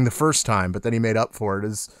wrong the first time, but then he made up for it,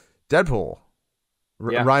 is Deadpool.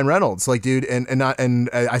 Ryan Reynolds, like, dude, and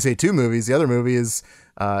I say 2 movies. The other movie is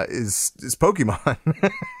Pokemon,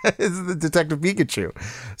 is the Detective Pikachu.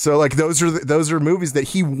 So like those are movies that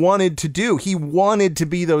he wanted to do. He wanted to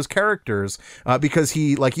be those characters because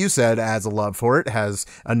he, like you said, has a love for it, has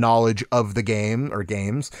a knowledge of the game or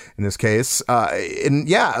games in this case. And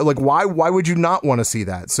yeah, like why would you not want to see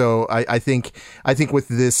that? So I think with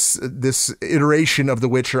this iteration of The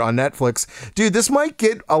Witcher on Netflix, dude, this might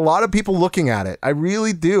get a lot of people looking at it. I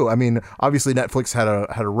really do. I mean, obviously Netflix had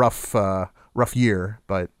a rough year,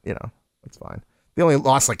 but you know, it's fine. They only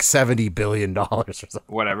lost like $70 billion or something.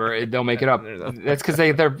 Whatever, they'll make it up. That's because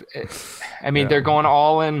they're. I mean, they're going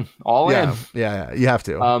all in. Yeah. You have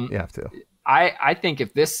to. You have to. I think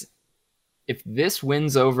if this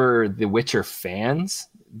wins over The Witcher fans,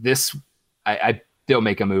 they'll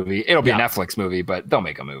make a movie. It'll be a Netflix movie, but they'll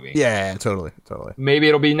make a movie. Yeah, totally. Maybe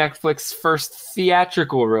it'll be Netflix's first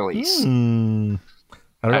theatrical release.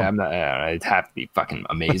 I don't know. It'd have to be fucking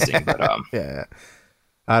amazing, but yeah.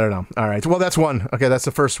 I don't know. All right. Well, that's one. Okay, that's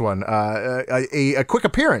the first one. A quick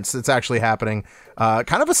appearance that's actually happening.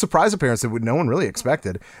 Kind of a surprise appearance that no one really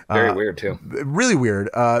expected. Very weird too. Really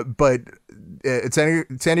weird. But at San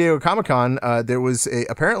Diego Comic-Con, there was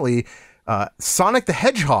apparently Sonic the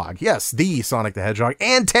Hedgehog. Yes, the Sonic the Hedgehog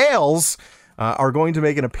and Tails are going to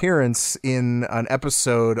make an appearance in an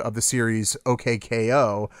episode of the series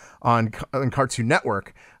OKKO on Cartoon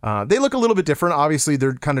Network. They look a little bit different. Obviously,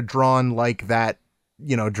 they're kind of drawn like that,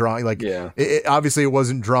 you know, drawing like obviously it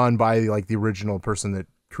wasn't drawn by like the original person that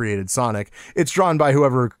created Sonic. It's drawn by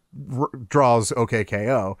whoever draws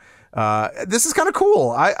OKKO. This is kind of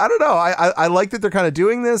cool. I don't know. I like that they're kind of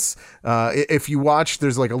doing this. If you watch,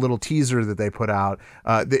 there's like a little teaser that they put out.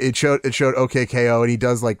 It showed OKKO, and he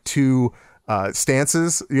does like 2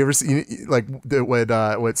 stances. You ever see like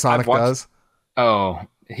what Sonic does? Oh,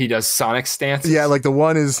 he does Sonic stances. Yeah, like the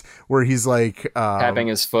one is where he's like tapping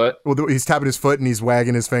his foot. Well, he's tapping his foot and he's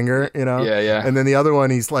wagging his finger, you know. Yeah. And then the other one,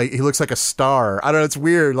 he's like, he looks like a star. I don't know. It's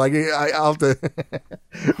weird. Like I'll have to,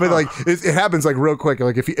 but like it happens like real quick.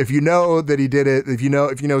 Like if you know that he did it, if you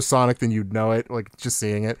know Sonic, then you'd know it. Like just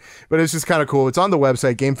seeing it. But it's just kind of cool. It's on the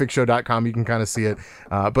website GameFixShow.com. You can kind of see it.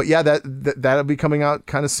 But yeah, that'll be coming out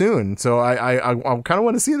kind of soon. So I kind of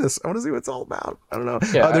want to see this. I want to see what it's all about. I don't know.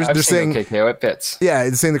 Yeah, they're saying OKKO, it fits. Yeah,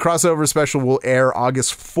 it's saying the crossover special will air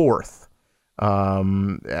August 4th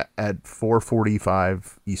at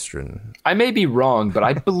 4:45 Eastern. I may be wrong, but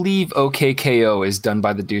I believe OKKO is done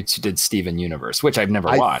by the dudes who did Steven Universe, which I've never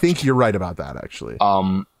watched. I think you're right about that, actually.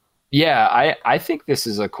 Yeah, I think this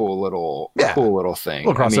is a cool little thing.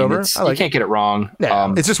 Little crossover. I mean, you can't get it wrong.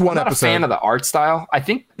 Yeah, it's just one episode. I'm not a fan of the art style. I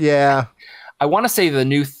think. Yeah. I want to say the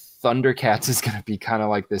new Thundercats is going to be kind of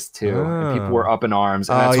like this too. And people were up in arms,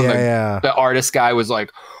 and that's when the artist guy was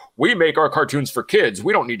like, "We make our cartoons for kids.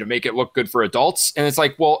 We don't need to make it look good for adults." And it's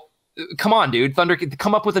like, well, come on, dude.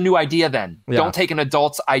 Come up with a new idea then. Yeah. Don't take an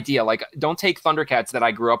adult's idea. Like, don't take Thundercats that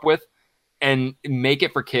I grew up with and make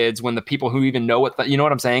it for kids when the people who even know what, you know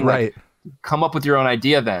what I'm saying? Right. Like, come up with your own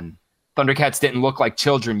idea then. Thundercats didn't look like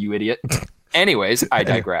children, you idiot. Anyways, I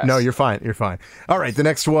digress. No, you're fine. You're fine. All right. The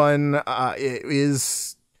next one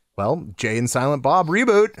is, well, Jay and Silent Bob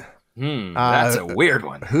reboot. That's a weird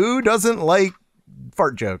one. Who doesn't like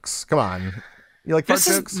fart jokes? Come on. You like fart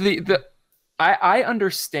jokes? I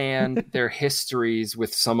understand their histories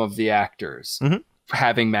with some of the actors. Mm-hmm.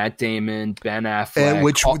 Having Matt Damon, Ben Affleck,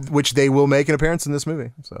 and which they will make an appearance in this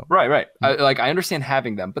movie. So right. I understand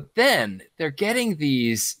having them, but then they're getting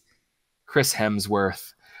these Chris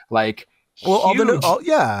Hemsworth, like, huge.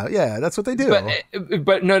 Yeah, that's what they do. But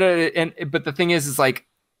but the thing is like,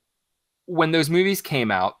 when those movies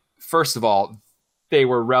came out, first of all, they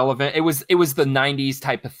were relevant. It was the 90s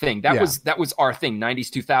type of thing. That was our thing, 90s,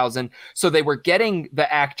 2000. So they were getting the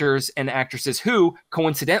actors and actresses who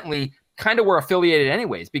coincidentally kind of were affiliated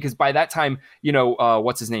anyways, because by that time, you know,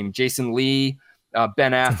 what's his name? Jason Lee,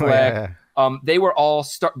 Ben Affleck. They were all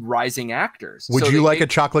rising actors. Would you like a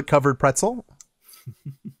chocolate covered pretzel?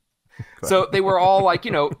 So they were all like,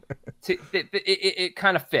 you know, it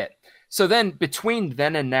kind of fit. So then between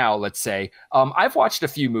then and now, let's say, I've watched a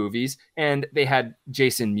few movies and they had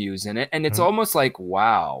Jason Mewes in it. And it's almost like,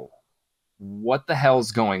 wow, what the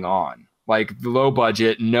hell's going on? Like, low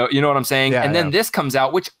budget, no, you know what I'm saying? Yeah, and then this comes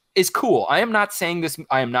out, which is cool. I am not saying this.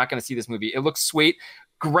 I am not going to see this movie. It looks sweet.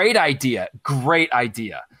 Great idea.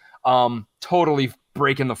 Totally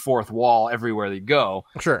breaking the fourth wall everywhere they go.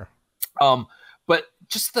 Sure. But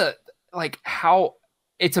just how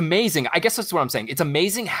it's amazing. I guess that's what I'm saying. It's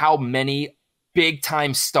amazing how many big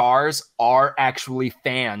time stars are actually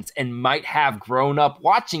fans and might have grown up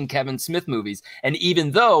watching Kevin Smith movies. And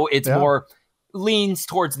even though it's more leans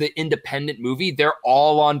towards the independent movie, they're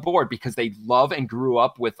all on board because they love and grew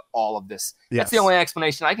up with all of this. Yes. That's the only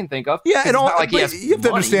explanation I can think of. Yeah, and all, like you have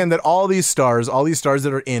to understand that all these stars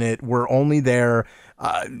that are in it were only there.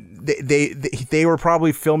 They were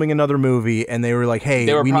probably filming another movie, and they were like, "Hey,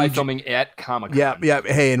 they were probably filming at Comic-Con." Yeah.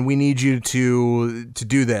 Hey, and we need you to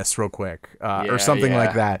do this real quick, or something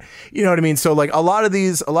like that. You know what I mean? So like a lot of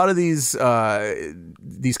these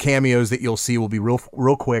cameos that you'll see will be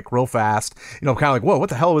real quick, real fast. You know, kind of like, whoa, what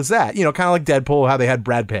the hell was that? You know, kind of like Deadpool, how they had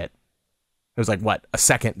Brad Pitt. It was like what, a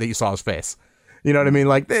second that you saw his face. You know what I mean?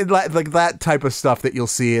 Like that type of stuff that you'll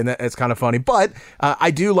see, and it's kind of funny. But I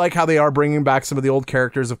do like how they are bringing back some of the old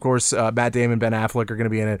characters. Of course, Matt Damon, Ben Affleck are going to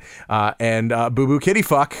be in it, and Boo Boo Kitty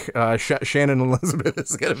Fuck, Shannon Elizabeth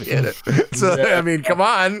is going to be in it. So I mean, come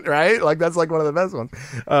on, right? Like that's like one of the best ones.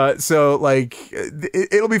 So like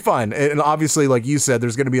it'll be fun, and obviously, like you said,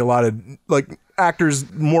 there's going to be a lot of like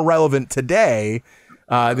actors more relevant today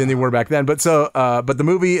than they were back then. But the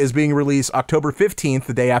movie is being released October 15th,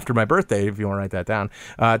 the day after my birthday, if you want to write that down,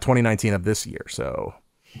 2019 of this year. So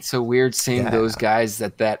it's so weird seeing those guys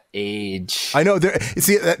at that age. I know.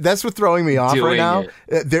 See, that's what's throwing me off right now.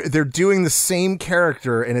 They're doing the same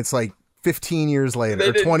character, and it's like 15 years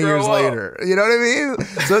later or 20 years later. You know what I mean?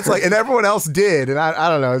 So it's like, and everyone else did, and I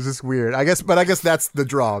don't know. It's just weird. I guess that's the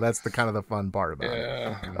draw. That's the kind of the fun part about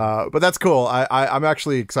it. But that's cool. I'm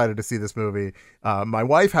actually excited to see this movie. My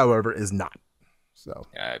wife, however, is not. So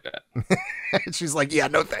yeah, I bet. She's like, yeah,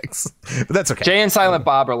 no thanks. But that's okay. Jay and Silent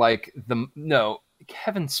Bob are like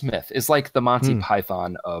Kevin Smith is like the Monty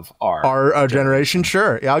Python of our generation.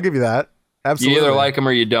 Sure. Yeah, I'll give you that. Absolutely. You either like him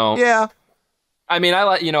or you don't. Yeah. I mean,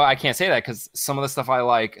 I can't say that because some of the stuff I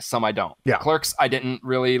like, some I don't. Yeah. Clerks, I didn't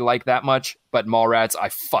really like that much, but Mallrats, I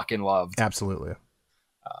fucking loved. Absolutely.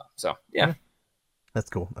 So, yeah. That's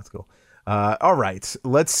cool. All right.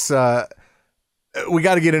 Let's, we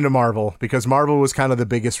got to get into Marvel because Marvel was kind of the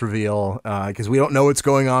biggest reveal because we don't know what's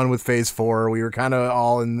going on with Phase 4. We were kind of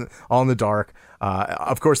all in the dark.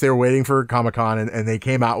 Of course, they were waiting for Comic-Con and they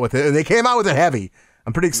came out with it, and they came out with it heavy.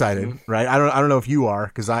 I'm pretty excited, right? I don't know if you are,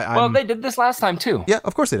 because I'm... they did this last time too. Yeah,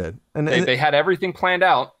 of course they did, and they had everything planned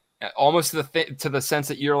out, almost to the sense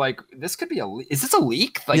that you're like, this could be is this a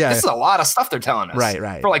leak? Like this is a lot of stuff they're telling us,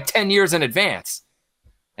 right, for like 10 years in advance.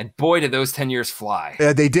 And boy, did those 10 years fly.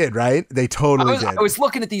 Yeah, they did, right? They totally did. I was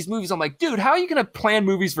looking at these movies. I'm like, dude, how are you going to plan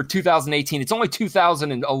movies for 2018? It's only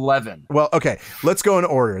 2011. Well, okay, let's go in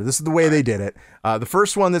order. This is the way they did it. The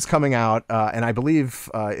first one that's coming out, and I believe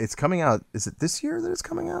it's coming out. Is it this year that it's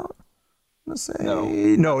coming out? Let's say no.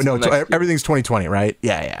 Everything's 2020, right?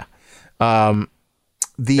 Yeah.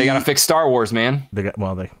 They got to fix Star Wars, man.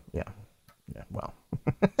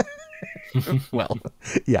 Well.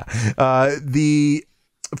 Yeah. The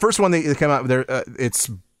first one that came out there, it's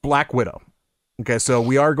Black Widow. Okay, so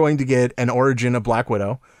we are going to get an origin of Black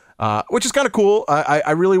Widow, which is kind of cool.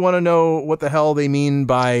 I really want to know what the hell they mean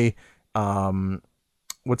by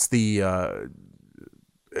what's the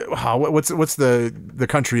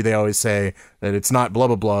country they always say that it's not blah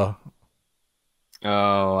blah blah.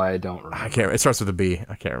 Oh, I don't remember. I can't. It starts with a B.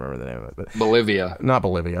 I can't remember the name of it. But Bolivia. Not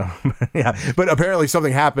Bolivia. Yeah. But apparently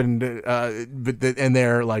something happened, and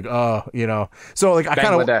they're like, oh, you know. So like I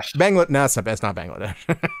kind of Bangladesh. No, it's not Bangladesh.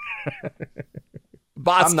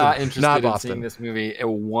 Boston. I'm not interested in seeing this movie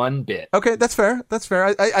one bit. Okay, that's fair.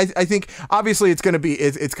 I think obviously it's going to be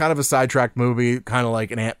it's kind of a sidetracked movie, kind of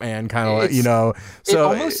like an Ant-Man, kind of like, you know.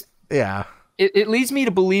 So yeah. It leads me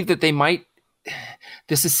to believe that they might.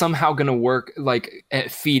 This is somehow going to work, like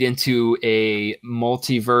feed into a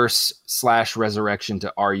multiverse / resurrection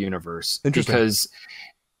to our universe. Interesting. Because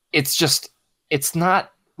it's just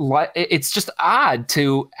odd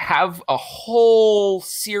to have a whole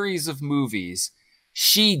series of movies.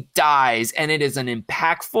 She dies, and it is an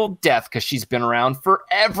impactful death because she's been around for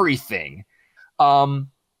everything. And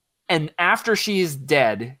after she is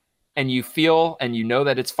dead, and you feel and you know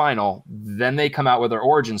that it's final, then they come out with their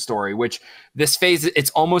origin story, which this phase,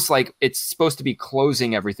 it's almost like it's supposed to be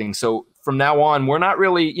closing everything. So from now on, we're not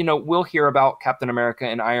really, we'll hear about Captain America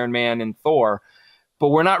and Iron Man and Thor, but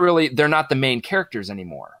they're not the main characters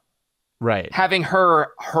anymore. Right. Having her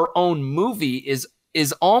own movie is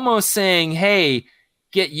almost saying, hey,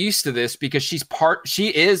 get used to this because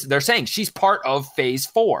they're saying she's part of Phase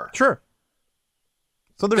 4. Sure.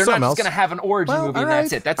 So there's They're something not else. just going to have an origin movie and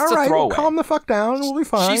that's it. That's all a right, throwaway. Calm the fuck down. We'll be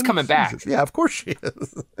fine. She's coming back. Jesus. Yeah, of course she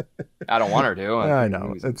is. I don't want her to. I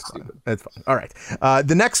know. It's fine. It's fine. All right.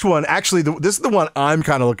 The next one, actually, this is the one I'm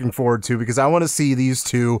kind of looking forward to because I want to see these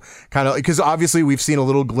two kind of, because obviously we've seen a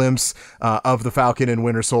little glimpse of the Falcon and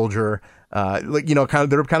Winter Soldier. Like, you know, kind of,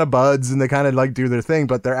 they're kind of buds and they kind of like do their thing,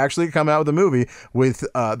 but they're actually coming out with a movie with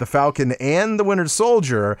the Falcon and the Winter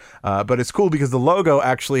Soldier. But it's cool because the logo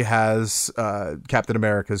actually has Captain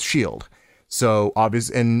America's shield. So obvious,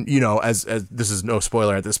 and you know, as this is no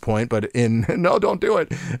spoiler at this point, but no, don't do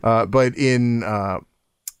it. But in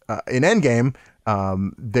Endgame,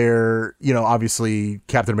 there, you know, obviously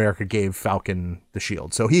Captain America gave Falcon the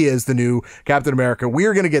shield, so he is the new Captain America.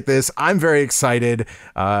 We're gonna get this. I'm very excited.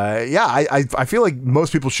 I feel like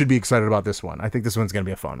most people should be excited about this one. I think this one's gonna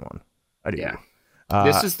be a fun one. I do. Yeah.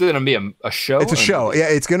 This is going to be a show? It's a show. Yeah,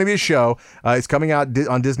 it's going to be a show. It's coming out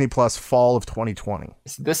on Disney Plus fall of 2020.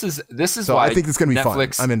 This is so why I think it's going to be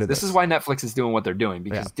Netflix, fun. I'm into this. This is why Netflix is doing what they're doing,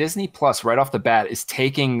 because Disney Plus right off the bat is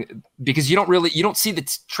taking, because you don't see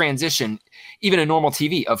the transition even in normal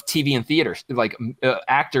TV of TV and theaters. Like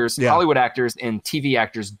actors, Hollywood actors and TV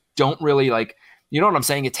actors don't really like, you know what I'm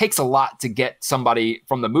saying? It takes a lot to get somebody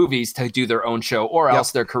from the movies to do their own show, or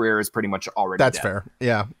else their career is pretty much already That's dead. fair.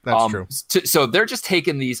 Yeah, that's true. So they're just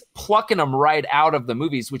taking these, plucking them right out of the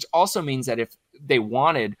movies, which also means that if they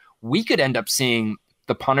wanted, we could end up seeing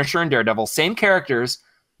the Punisher and Daredevil, same characters,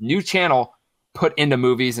 new channel, put into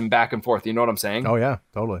movies and back and forth. You know what I'm saying? Oh, yeah,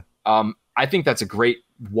 totally. I think that's a great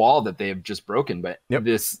wall that they have just broken. But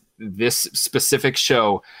this specific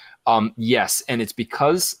show, yes, and it's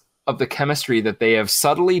because of the chemistry that they have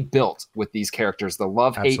subtly built with these characters, the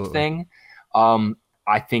love-hate thing.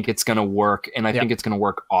 I think it's going to work, and I think it's going to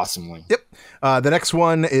work awesomely. Yep. The next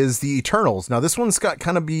one is the Eternals. Now, this one's got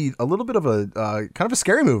kind of be a little bit of a kind of a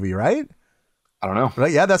scary movie, right? I don't know.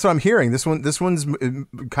 Right? Yeah, that's what I'm hearing. This one's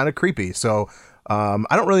kind of creepy. So I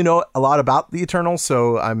don't really know a lot about the Eternals,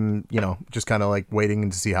 so I'm, just kind of like waiting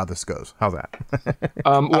to see how this goes. How's that?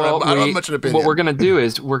 I don't have much of an opinion. What we're going to do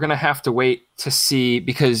is we're going to have to wait to see,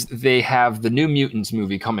 because they have the New Mutants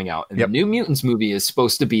movie coming out. And the New Mutants movie is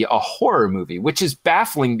supposed to be a horror movie, which is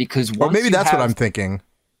baffling because or maybe that's what I'm thinking.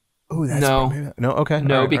 Oh, that's no, okay.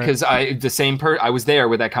 No, because I was there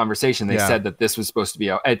with that conversation. They said that this was supposed to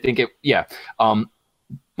be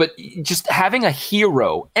but just having a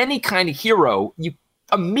hero, any kind of hero,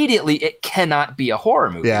 it cannot be a horror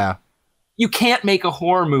movie. Yeah. You can't make a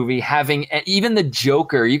horror movie having even the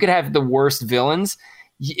Joker. You could have the worst villains.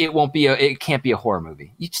 It can't be a horror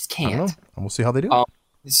movie. You just can't. I don't know. And we'll see how they do.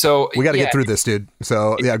 So we got to get through this, dude.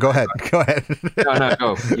 So go ahead. Go ahead. No,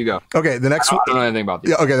 go. You go. Okay. The next one. I don't know anything about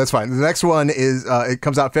this. Yeah. Okay. That's fine. The next one is, it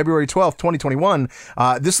comes out February 12th, 2021.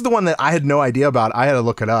 This is the one that I had no idea about. I had to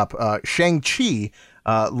look it up. Shang-Chi,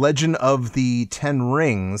 Legend of the Ten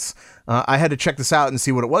Rings. I had to check this out and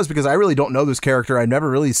see what it was because I really don't know this character. I never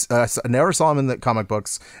really, never saw him in the comic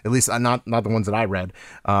books, at least not the ones that I read.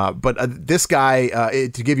 But this guy,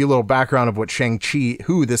 to give you a little background of what Shang-Chi,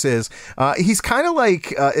 who this is, he's kind of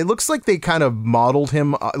like, it looks like they kind of modeled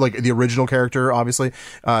him, like the original character, obviously.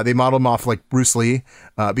 They modeled him off like Bruce Lee,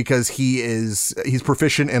 because he's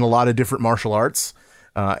proficient in a lot of different martial arts.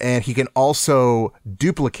 And he can also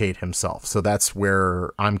duplicate himself. So that's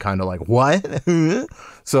where I'm kind of like, what?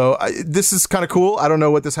 So this is kind of cool. I don't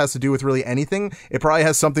know what this has to do with really anything. It probably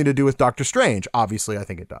has something to do with Doctor Strange. Obviously, I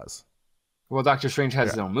think it does. Well, Doctor Strange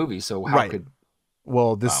has his own movie, so how could...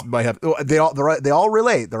 Well, this might have... They all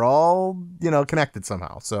relate. They're all, connected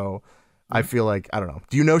somehow. So I feel like, I don't know.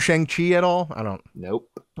 Do you know Shang-Chi at all? I don't...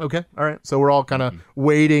 Nope. Okay. All right. So we're all kind of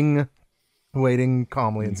waiting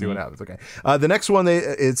calmly and see what happens. Okay. The next one,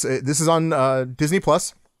 this is on Disney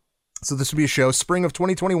Plus. So this will be a show, spring of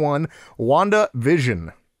 2021,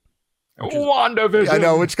 WandaVision. WandaVision. I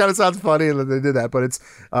know, which kind of sounds funny that they did that, but it's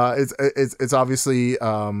obviously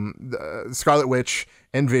Scarlet Witch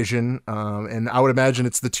and Vision, and I would imagine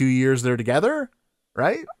it's the 2 years they're together,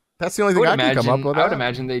 right? That's the only thing I can come up with. I would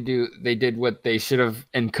imagine they did what they should have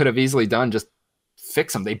and could have easily done, just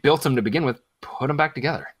fix them. They built them to begin with, put them back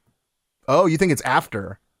together. Oh, you think it's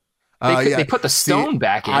after? They put the stone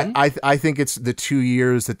back in. I think it's the 2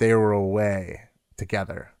 years that they were away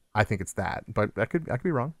together. I think it's that, but I could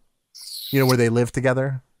be wrong. Where they live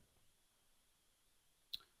together.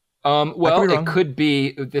 Well, it could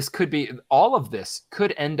be. This could be. All of this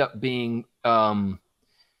could end up being. Okay,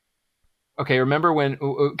 remember when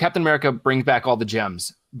Captain America brings back all the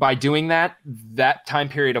gems? By doing that time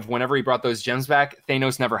period of whenever he brought those gems back,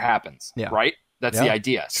 Thanos never happens. Yeah. Right. That's the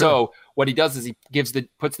idea. Sure. So what he does is he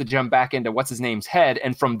puts the gem back into what's his name's head,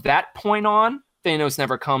 and from that point on, Thanos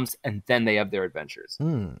never comes, and then they have their adventures.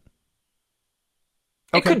 Okay.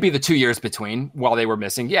 It could be the 2 years between while they were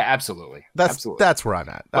missing. Yeah, absolutely. Absolutely. That's where I'm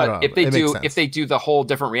at. But if they do the whole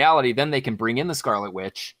different reality, then they can bring in the Scarlet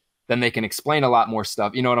Witch. Then they can explain a lot more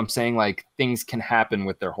stuff. You know what I'm saying? Like, things can happen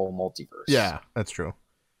with their whole multiverse. Yeah, that's true.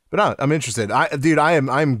 But I'm interested.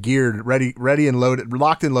 I'm geared, ready and loaded,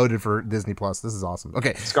 locked and loaded for Disney Plus. This is awesome.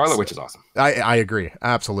 Okay, Scarlet Witch is awesome. I agree,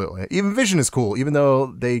 absolutely. Even Vision is cool, even though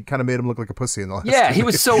they kind of made him look like a pussy in the last. Yeah, he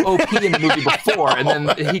was so OP in the movie before, and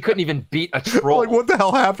then he couldn't even beat a troll. Like, what the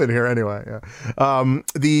hell happened here? Anyway, yeah.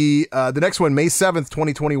 The next one, May 7th,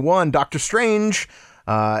 2021, Doctor Strange.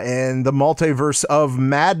 And the Multiverse of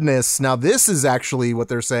Madness. Now, this is actually what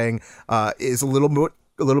they're saying is a little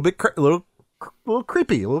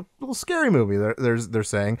creepy, a little scary movie. They're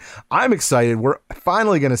saying. I'm excited. We're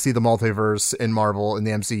finally going to see the multiverse in Marvel in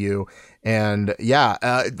the MCU, and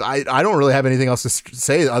I don't really have anything else to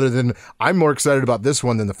say other than I'm more excited about this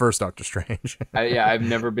one than the first Doctor Strange. I've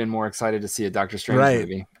never been more excited to see a Doctor Strange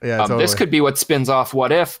movie. Yeah, totally. This could be what spins off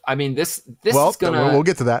What If. I mean, this is gonna. We'll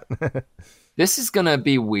get to that. This is gonna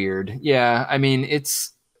be weird. Yeah, I mean,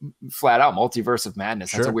 it's flat out Multiverse of Madness.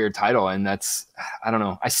 Sure. That's a weird title, and I don't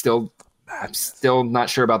know. I'm still not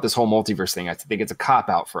sure about this whole multiverse thing. I think it's a cop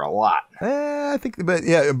out for a lot. I think,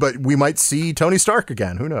 but we might see Tony Stark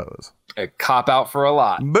again. Who knows? A cop out for a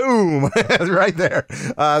lot. Boom, right there.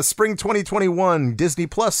 Spring 2021, Disney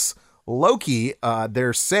Plus. Loki,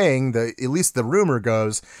 they're saying that at least the rumor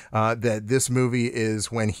goes that this movie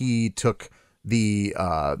is when he took the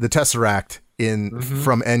Tesseract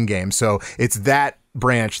from Endgame. So it's that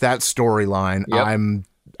branch, that storyline. Yep.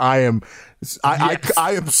 I am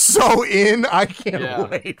so in. I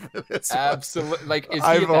can't wait for this. Absolutely. Like, is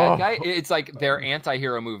he a bad guy? It's like their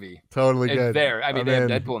anti-hero movie. Totally good. I mean, they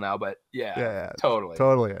have Deadpool now, but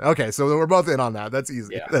totally. Okay, so we're both in on that. That's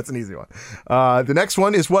easy. Yeah. That's an easy one. The next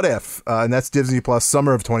one is What If, and that's Disney Plus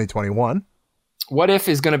summer of 2021. What If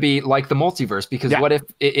is going to be like the multiverse, because what if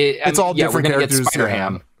it's all different characters. We're going to get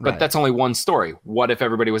Spider-Ham, but that's only one story. What if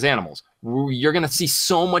everybody was animals? You're going to see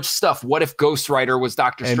so much stuff. What if Ghost Rider was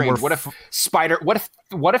Doctor Strange? What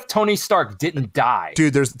if Tony Stark didn't die?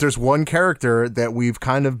 Dude, there's one character that we've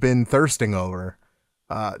kind of been thirsting over.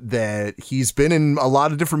 That he's been in a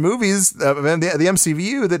lot of different movies, the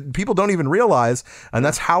MCU, that people don't even realize, and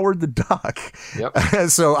that's Howard the Duck. Yep.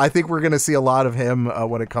 So I think we're going to see a lot of him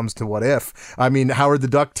when it comes to What If. I mean, Howard the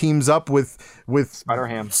Duck teams up with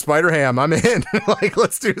Spider-Ham. I'm in. Like,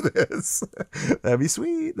 let's do this. That'd be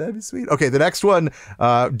sweet. Okay, the next one,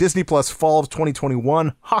 Disney Plus fall of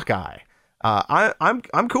 2021, Hawkeye.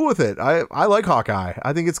 I'm cool with it. I like Hawkeye.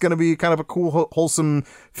 I think it's going to be kind of a cool, wholesome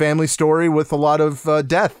family story with a lot of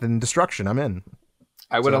death and destruction. I'm in.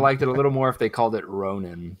 I would have liked it a little more if they called it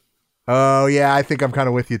Ronin. Oh yeah, I think I'm kind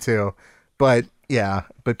of with you too. But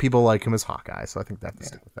people like him as Hawkeye, so I think that to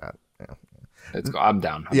stick with that. Yeah. I'm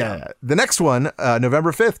down. I'm down. The next one,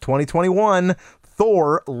 November 5th, 2021.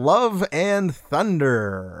 Thor, Love and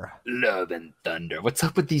Thunder. Love and Thunder. What's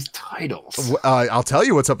up with these titles? I'll tell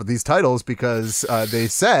you what's up with these titles, because they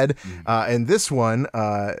said in this one,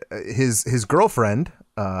 his girlfriend,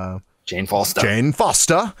 Jane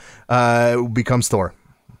Foster, becomes Thor.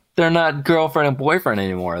 They're not girlfriend and boyfriend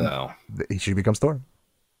anymore, though. She becomes Thor.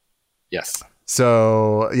 Yes.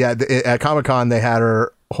 So at Comic-Con they had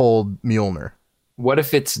her hold Mjolnir. What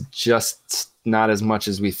if it's just not as much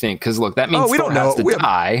as we think? Because look, that means Thor has to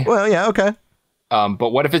die. Well, yeah, okay.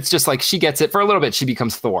 But what if it's just like she gets it for a little bit, she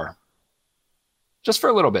becomes Thor? Just for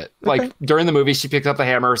a little bit. Okay. Like during the movie, she picks up the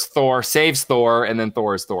hammers, Thor saves Thor, and then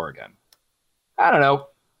Thor is Thor again. I don't know.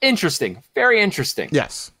 Interesting. Very interesting.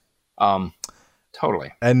 Yes.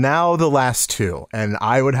 Totally. And now the last two. And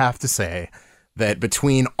I would have to say that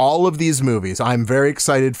between all of these movies, I'm very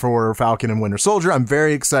excited for Falcon and Winter Soldier. I'm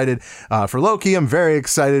very excited for Loki. I'm very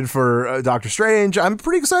excited for Doctor Strange. I'm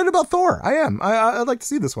pretty excited about Thor. I am. I'd like to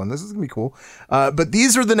see this one. This is going to be cool. But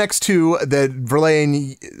these are the next two that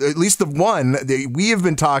Verlaine, at least the one that we have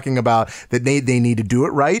been talking about, that they need to do it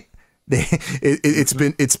right. It's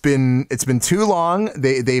been too long.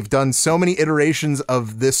 They've done so many iterations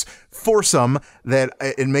of this foursome that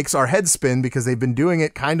it makes our heads spin, because they've been doing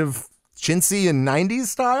it kind of chintzy and 90s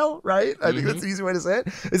style, right? I think that's the easy way to say it.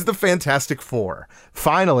 It's the Fantastic Four.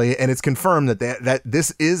 Finally, and it's confirmed that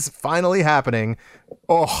this is finally happening.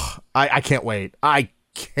 Oh, I can't wait. I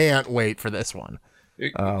can't wait for this one.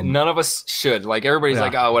 None of us should. Like, everybody's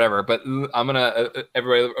like, oh, whatever. But I'm going to,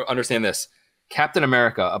 everybody understand this. Captain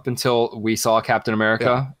America, up until we saw Captain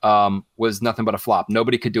America, was nothing but a flop.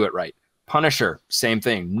 Nobody could do it right. Punisher, same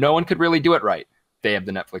thing. No one could really do it right. They have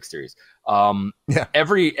the Netflix series.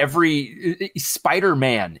 Every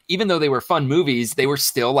Spider-Man, even though they were fun movies, they were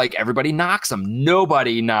still like everybody knocks them.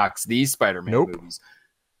 Nobody knocks these Spider-Man movies.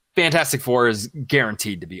 Fantastic Four is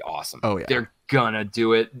guaranteed to be awesome. Oh yeah, they're gonna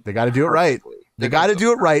do it. They got to do it right. They got to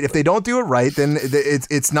do it right. If they don't do it right, then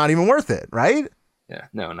it's not even worth it, right? Yeah,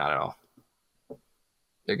 no, not at all.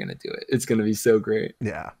 They're gonna do it. It's gonna be so great.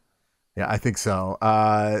 Yeah, I think so.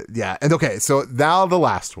 Yeah, and okay, so now the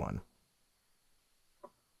last one.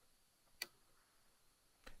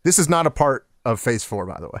 This is not a part of Phase 4,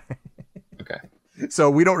 by the way. Okay. So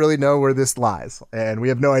we don't really know where this lies, and we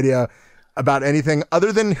have no idea about anything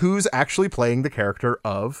other than who's actually playing the character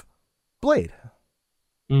of Blade.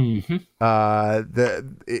 Mm-hmm.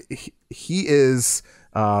 He is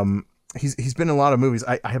he's been in a lot of movies.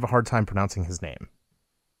 I have a hard time pronouncing his name.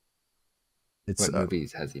 What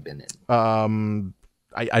movies has he been in?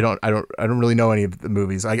 I don't really know any of the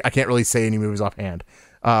movies. I can't really say any movies offhand.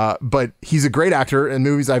 But he's a great actor in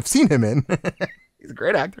movies I've seen him in. He's a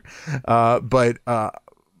great actor. But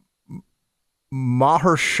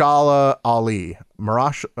Mahershala Ali.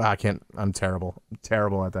 I'm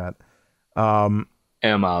terrible at that.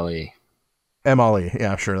 M. Ali.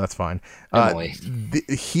 Yeah, sure, that's fine.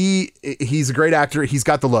 He's a great actor. He's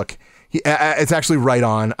got the look. It's actually right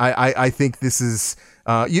on. I think this is.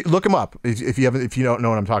 You look him up if you don't know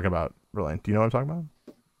what I'm talking about. Relaine, do you know what I'm talking about?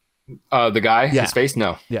 The guy, yeah. His face?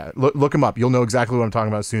 No. Yeah, look him up. You'll know exactly what I'm talking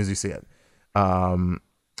about as soon as you see it. Oh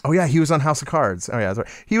yeah, he was on House of Cards. Oh yeah, that's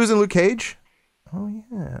right. He was in Luke Cage. Oh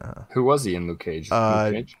yeah. Who was he in Luke Cage?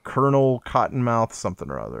 Colonel Cottonmouth something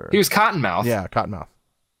or other. He was Cottonmouth. Yeah, Cottonmouth.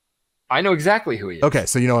 I know exactly who he is. Okay,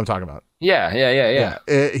 so you know what I'm talking about. Yeah.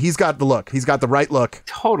 He's got the look. He's got the right look.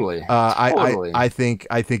 Totally. I think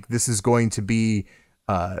this is going to be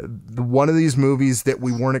one of these movies that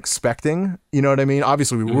we weren't expecting. You know what I mean?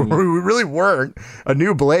 Obviously, we really weren't. A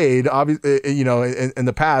new Blade, obviously, in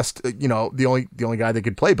the past, the only guy that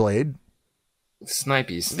could play Blade.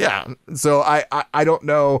 Snipies. Yeah. So I don't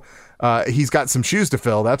know. He's got some shoes to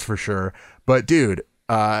fill, that's for sure. But dude,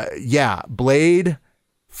 Blade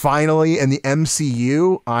finally in the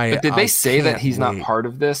MCU. But did they say that he's not part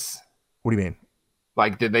of this? What do you mean?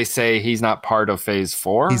 Like, did they say he's not part of Phase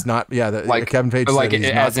 4? He's not. Yeah, Kevin Feige like said he's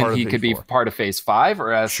as not in he could be part of Phase 5,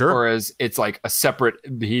 or as it's like a separate.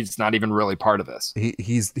 He's not even really part of this.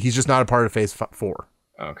 He's just not a part of Phase 4.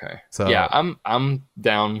 Okay. So yeah, I'm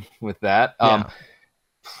down with that.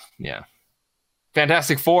 Yeah.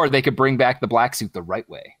 Fantastic Four. They could bring back the black suit the right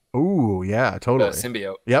way. Ooh, yeah, totally. The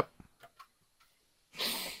symbiote. Yep.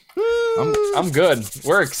 I'm good.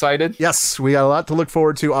 We're excited. Yes, we got a lot to look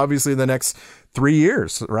forward to. Obviously, the next 3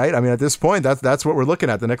 years, right? I mean, at this point, that's what we're looking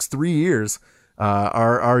at. The next 3 years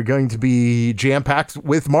are going to be jam packed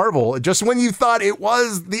with Marvel. Just when you thought it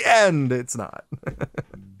was the end, it's not.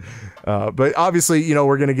 But obviously,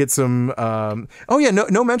 we're going to get some.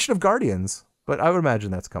 No mention of Guardians, but I would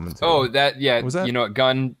imagine that's coming too. Oh, that Was that?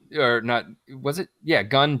 Gunn or not? Was it? Yeah,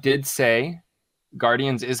 Gunn did say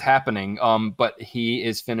Guardians is happening, but he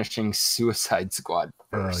is finishing Suicide Squad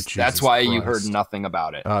first. That's why you heard nothing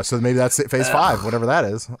about it. So maybe that's Phase 5, whatever that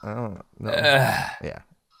is. I don't know. Yeah.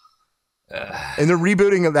 And the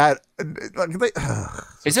rebooting of that,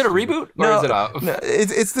 is it a reboot or is it a? No,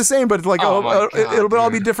 it's the same, but it's like it'll all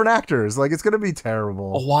be different actors. Like it's gonna be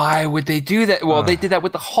terrible. Why would they do that? Well, they did that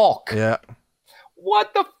with the Hulk. Yeah.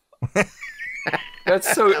 What the?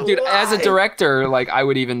 That's so, dude. As a director, like I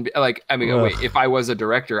would even like. I mean, wait. If I was a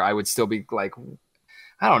director, I would still be like,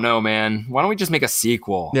 I don't know, man. Why don't we just make a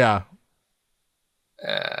sequel? Yeah.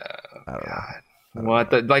 I don't know. What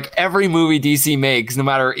the like every movie DC makes, no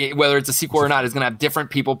matter whether it's a sequel or not, is gonna have different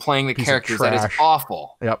people playing the characters. That is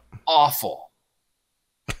awful. Yep. Awful.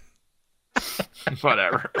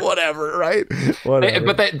 Whatever, right?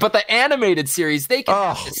 Whatever. But the animated series, they can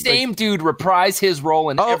have the same dude reprise his role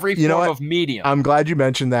in every form of medium. I'm glad you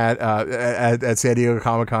mentioned that at San Diego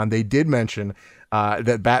Comic-Con. They did mention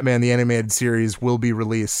that Batman the Animated Series will be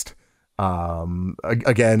released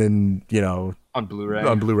again in on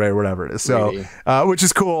Blu-ray or whatever it is. So which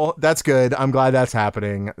is cool. That's good. I'm glad that's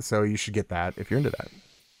happening. So you should get that if you're into that.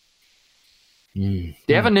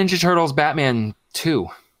 They have a Ninja Turtles Batman 2.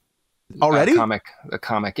 Already? The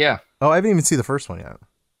comic, yeah. Oh, I haven't even seen the first one yet.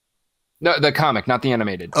 No, the comic, not the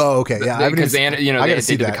animated. Oh, okay, yeah. Because they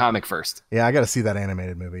did the comic first. Yeah, I got to see that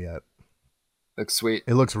animated movie yet. Looks sweet.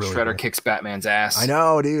 It looks really Shredder good. Kicks Batman's ass. I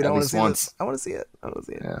know, dude. I want to see once. it. I want to see it.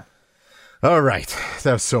 Yeah. All right.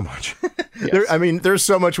 That was so much. Yes. There's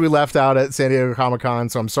so much we left out at San Diego Comic-Con,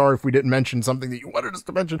 so I'm sorry if we didn't mention something that you wanted us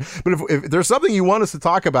to mention. But if there's something you want us to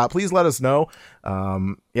talk about, please let us know.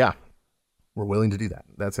 Yeah. We're willing to do that.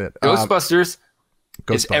 That's it. Ghostbusters.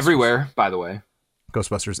 is everywhere, by the way.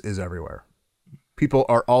 Ghostbusters is everywhere. People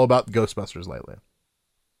are all about Ghostbusters lately.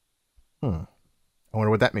 I wonder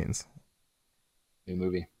what that means. New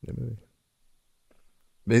movie.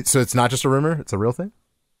 So it's not just a rumor; it's a real thing.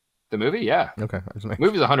 The movie, yeah. Okay.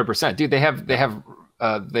 Movie's 100%, dude.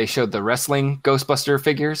 They showed the wrestling Ghostbuster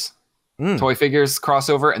figures, toy figures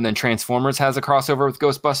crossover, and then Transformers has a crossover with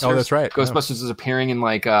Ghostbusters. Oh, that's right. Ghostbusters is appearing in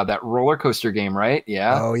like that roller coaster game, right?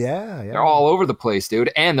 Yeah. Oh yeah. They're all over the place, dude.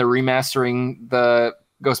 And they're remastering the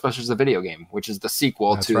Ghostbusters the video game, which is the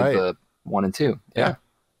sequel to the 1 and 2. Yeah.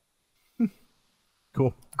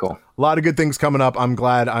 Cool. A lot of good things coming up. I'm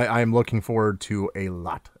glad. I am looking forward to a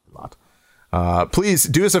lot. Please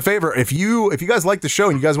do us a favor. If you guys like the show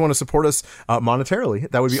and you guys want to support us monetarily,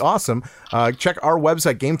 that would be awesome. Check our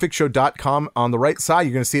website, gamefixshow.com. On the right side,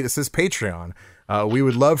 you're going to see it says Patreon. We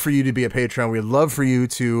would love for you to be a Patreon. We'd love for you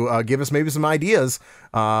to give us maybe some ideas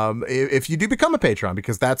if you do become a Patreon,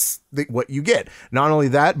 because that's what you get. Not only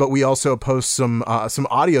that, but we also post some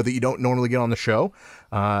audio that you don't normally get on the show.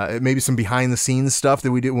 Maybe some behind the scenes stuff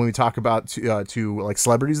that we do when we talk about to like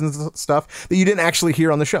celebrities and stuff that you didn't actually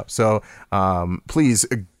hear on the show. So please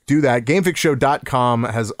do that. GameFixShow.com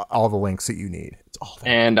has all the links that you need. It's all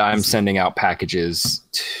there. And I'm sending out packages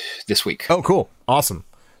this week. Oh, cool. Awesome.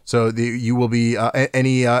 So you will be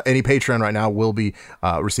any Patreon right now will be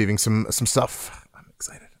receiving some stuff. I'm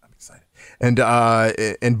excited. And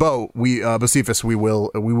Bo, Bocephus, we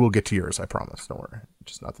will get to yours. I promise. Don't worry.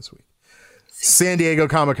 Just not this week. San Diego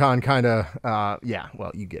Comic-Con kind of,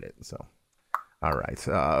 well, you get it. So, all right.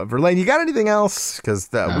 Verlaine, you got anything else? Because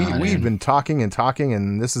we've been talking,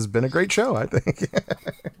 and this has been a great show, I think.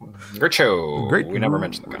 Great show. We never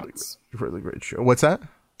mentioned the cons. Really great show. What's that?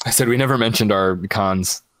 I said we never mentioned our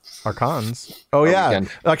cons. Our cons. Oh yeah.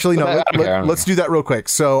 Weekend. Actually, no. Let's do that real quick.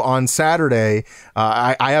 So on Saturday, we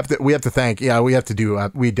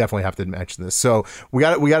definitely have to mention this. So we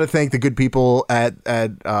got to thank the good people at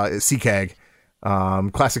CCAG,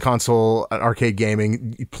 Classic Console and Arcade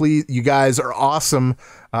Gaming. Please, you guys are awesome.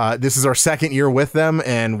 This is our second year with them,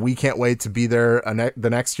 and we can't wait to be there the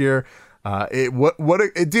next year.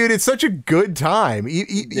 Dude, it's such a good time.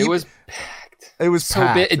 It was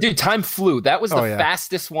so big. Dude, time flew. That was the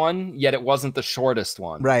fastest one, yet it wasn't the shortest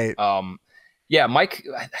one. Right. Mike,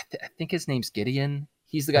 I think his name's Gideon.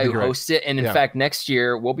 He's the guy who hosts it. And in fact, next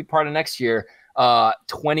year, we'll be part of next year.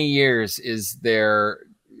 20 years is their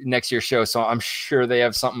next year's show. So I'm sure they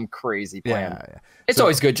have something crazy planned. Yeah. It's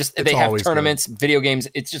always good. They have tournaments, video games.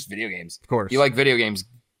 It's just video games. Of course. You like video games,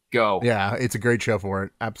 go. Yeah, it's a great show for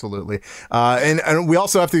it. Absolutely. And we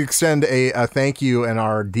also have to extend a thank you and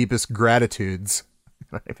our deepest gratitudes.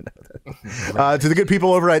 I don't even know that. To the good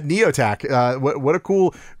people over at Neotech. What a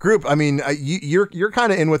cool group. I mean, you're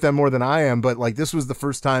kind of in with them more than I am, but like this was the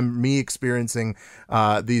first time me experiencing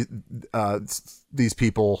these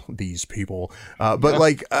people. But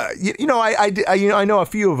like I know a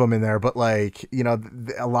few of them in there, but like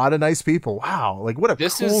a lot of nice people. Wow, like what a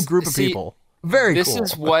cool group of people. Very cool. This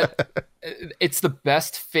is what it's the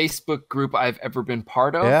best Facebook group I've ever been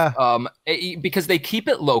part of. Yeah. Because they keep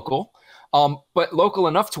it local. But local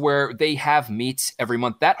enough to where they have meets every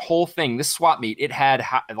month. That whole thing, this swap meet, it had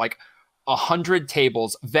like 100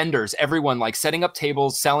 tables, vendors, everyone like setting up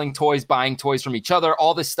tables, selling toys, buying toys from each other,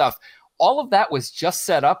 all this stuff. All of that was just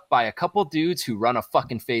set up by a couple dudes who run a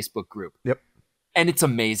fucking Facebook group. Yep. And it's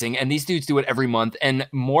amazing. And these dudes do it every month. And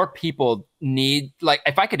more people need, like,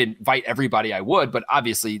 if I could invite everybody, I would. But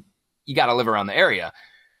obviously, you got to live around the area.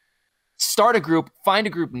 Start a group, find a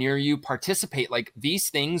group near you, participate. Like these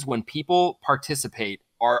things, when people participate,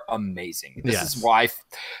 are amazing. This is why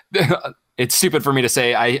it's stupid for me to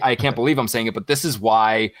say. I can't believe I'm saying it, but this is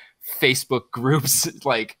why Facebook groups is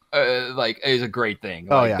a great thing.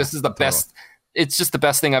 This is the best. It's just the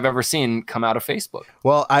best thing I've ever seen come out of Facebook.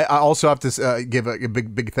 Well, I also have to give a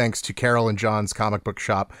big thanks to Carol and John's comic book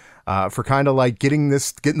shop for kind of like getting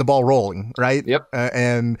the ball rolling, right? Yep.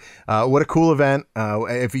 And what a cool event!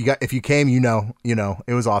 If you came,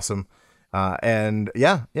 it was awesome. So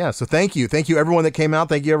thank you everyone that came out.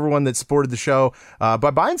 Thank you everyone that supported the show by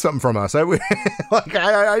buying something from us. I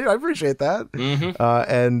appreciate that.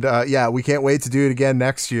 Mm-hmm. We can't wait to do it again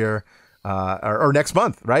next year. Or next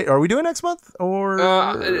month, right? Are we doing next month or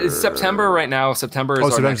it's September right now? September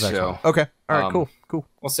is our next show. Okay, all right, cool.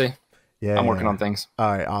 We'll see. Yeah, I'm working on things.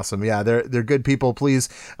 All right, awesome. Yeah, they're good people. Please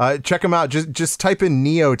check them out. Just type in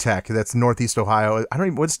Neotech. That's Northeast Ohio. I don't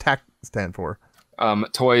even. What's TAC stand for?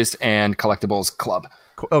 Toys and Collectibles Club.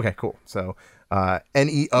 Cool. Okay, cool. So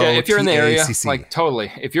NEO. Yeah, if you're in the area, like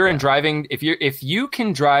totally. If you're in driving, if you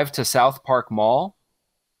can drive to South Park Mall.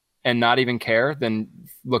 and not even care, then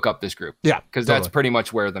look up this group. Yeah, because that's pretty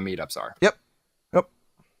much where the meetups are. Yep.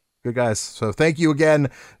 Good guys. So thank you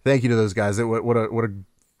again. Thank you to those guys. What a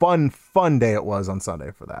fun day it was on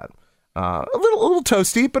Sunday for that. A little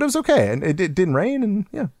toasty, but it was okay, and it didn't rain, and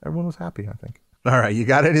yeah, everyone was happy, I think. All right, you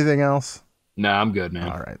got anything else? No, I'm good, man.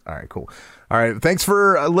 All right, cool. All right, thanks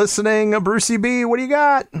for listening, Brucey B. What do you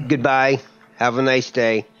got? Goodbye. Have a nice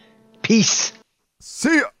day. Peace.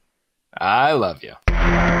 See ya. I love you.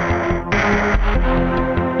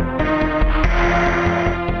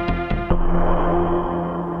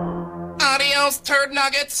 Adios, turd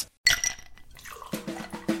nuggets.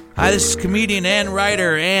 Hi, this is comedian and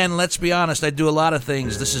writer, and let's be honest, I do a lot of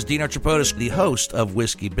things. This is Dino Tripodis, the host of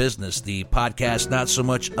Whiskey Business, the podcast not so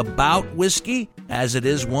much about whiskey as it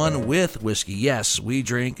is one with whiskey. Yes, we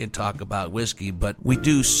drink and talk about whiskey, but we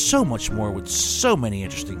do so much more with so many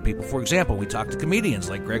interesting people. For example, we talk to comedians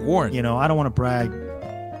like Greg Warren. You know, I don't want to brag,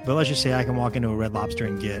 but let's just say I can walk into a Red Lobster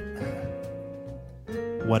and get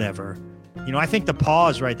whatever. You know, I think the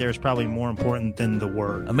pause right there is probably more important than the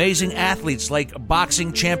word. Amazing athletes like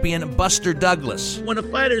boxing champion Buster Douglas. When a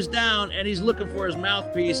fighter's down and he's looking for his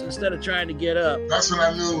mouthpiece instead of trying to get up. That's when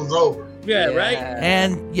I knew it was over. Yeah, right?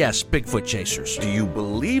 And yes, Bigfoot chasers. Do you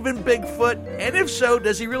believe in Bigfoot? And if so,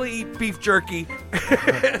 does he really eat beef jerky?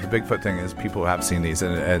 The Bigfoot thing is people have seen these,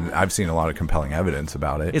 and I've seen a lot of compelling evidence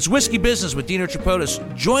about it. It's Whiskey Business with Dino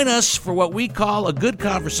Tripodis. Join us for what we call a good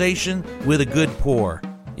conversation with a good pour.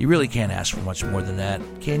 You really can't ask for much more than that,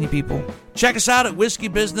 can you, people? Check us out at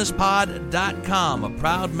whiskeybusinesspod.com, a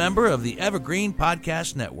proud member of the Evergreen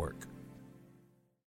Podcast Network.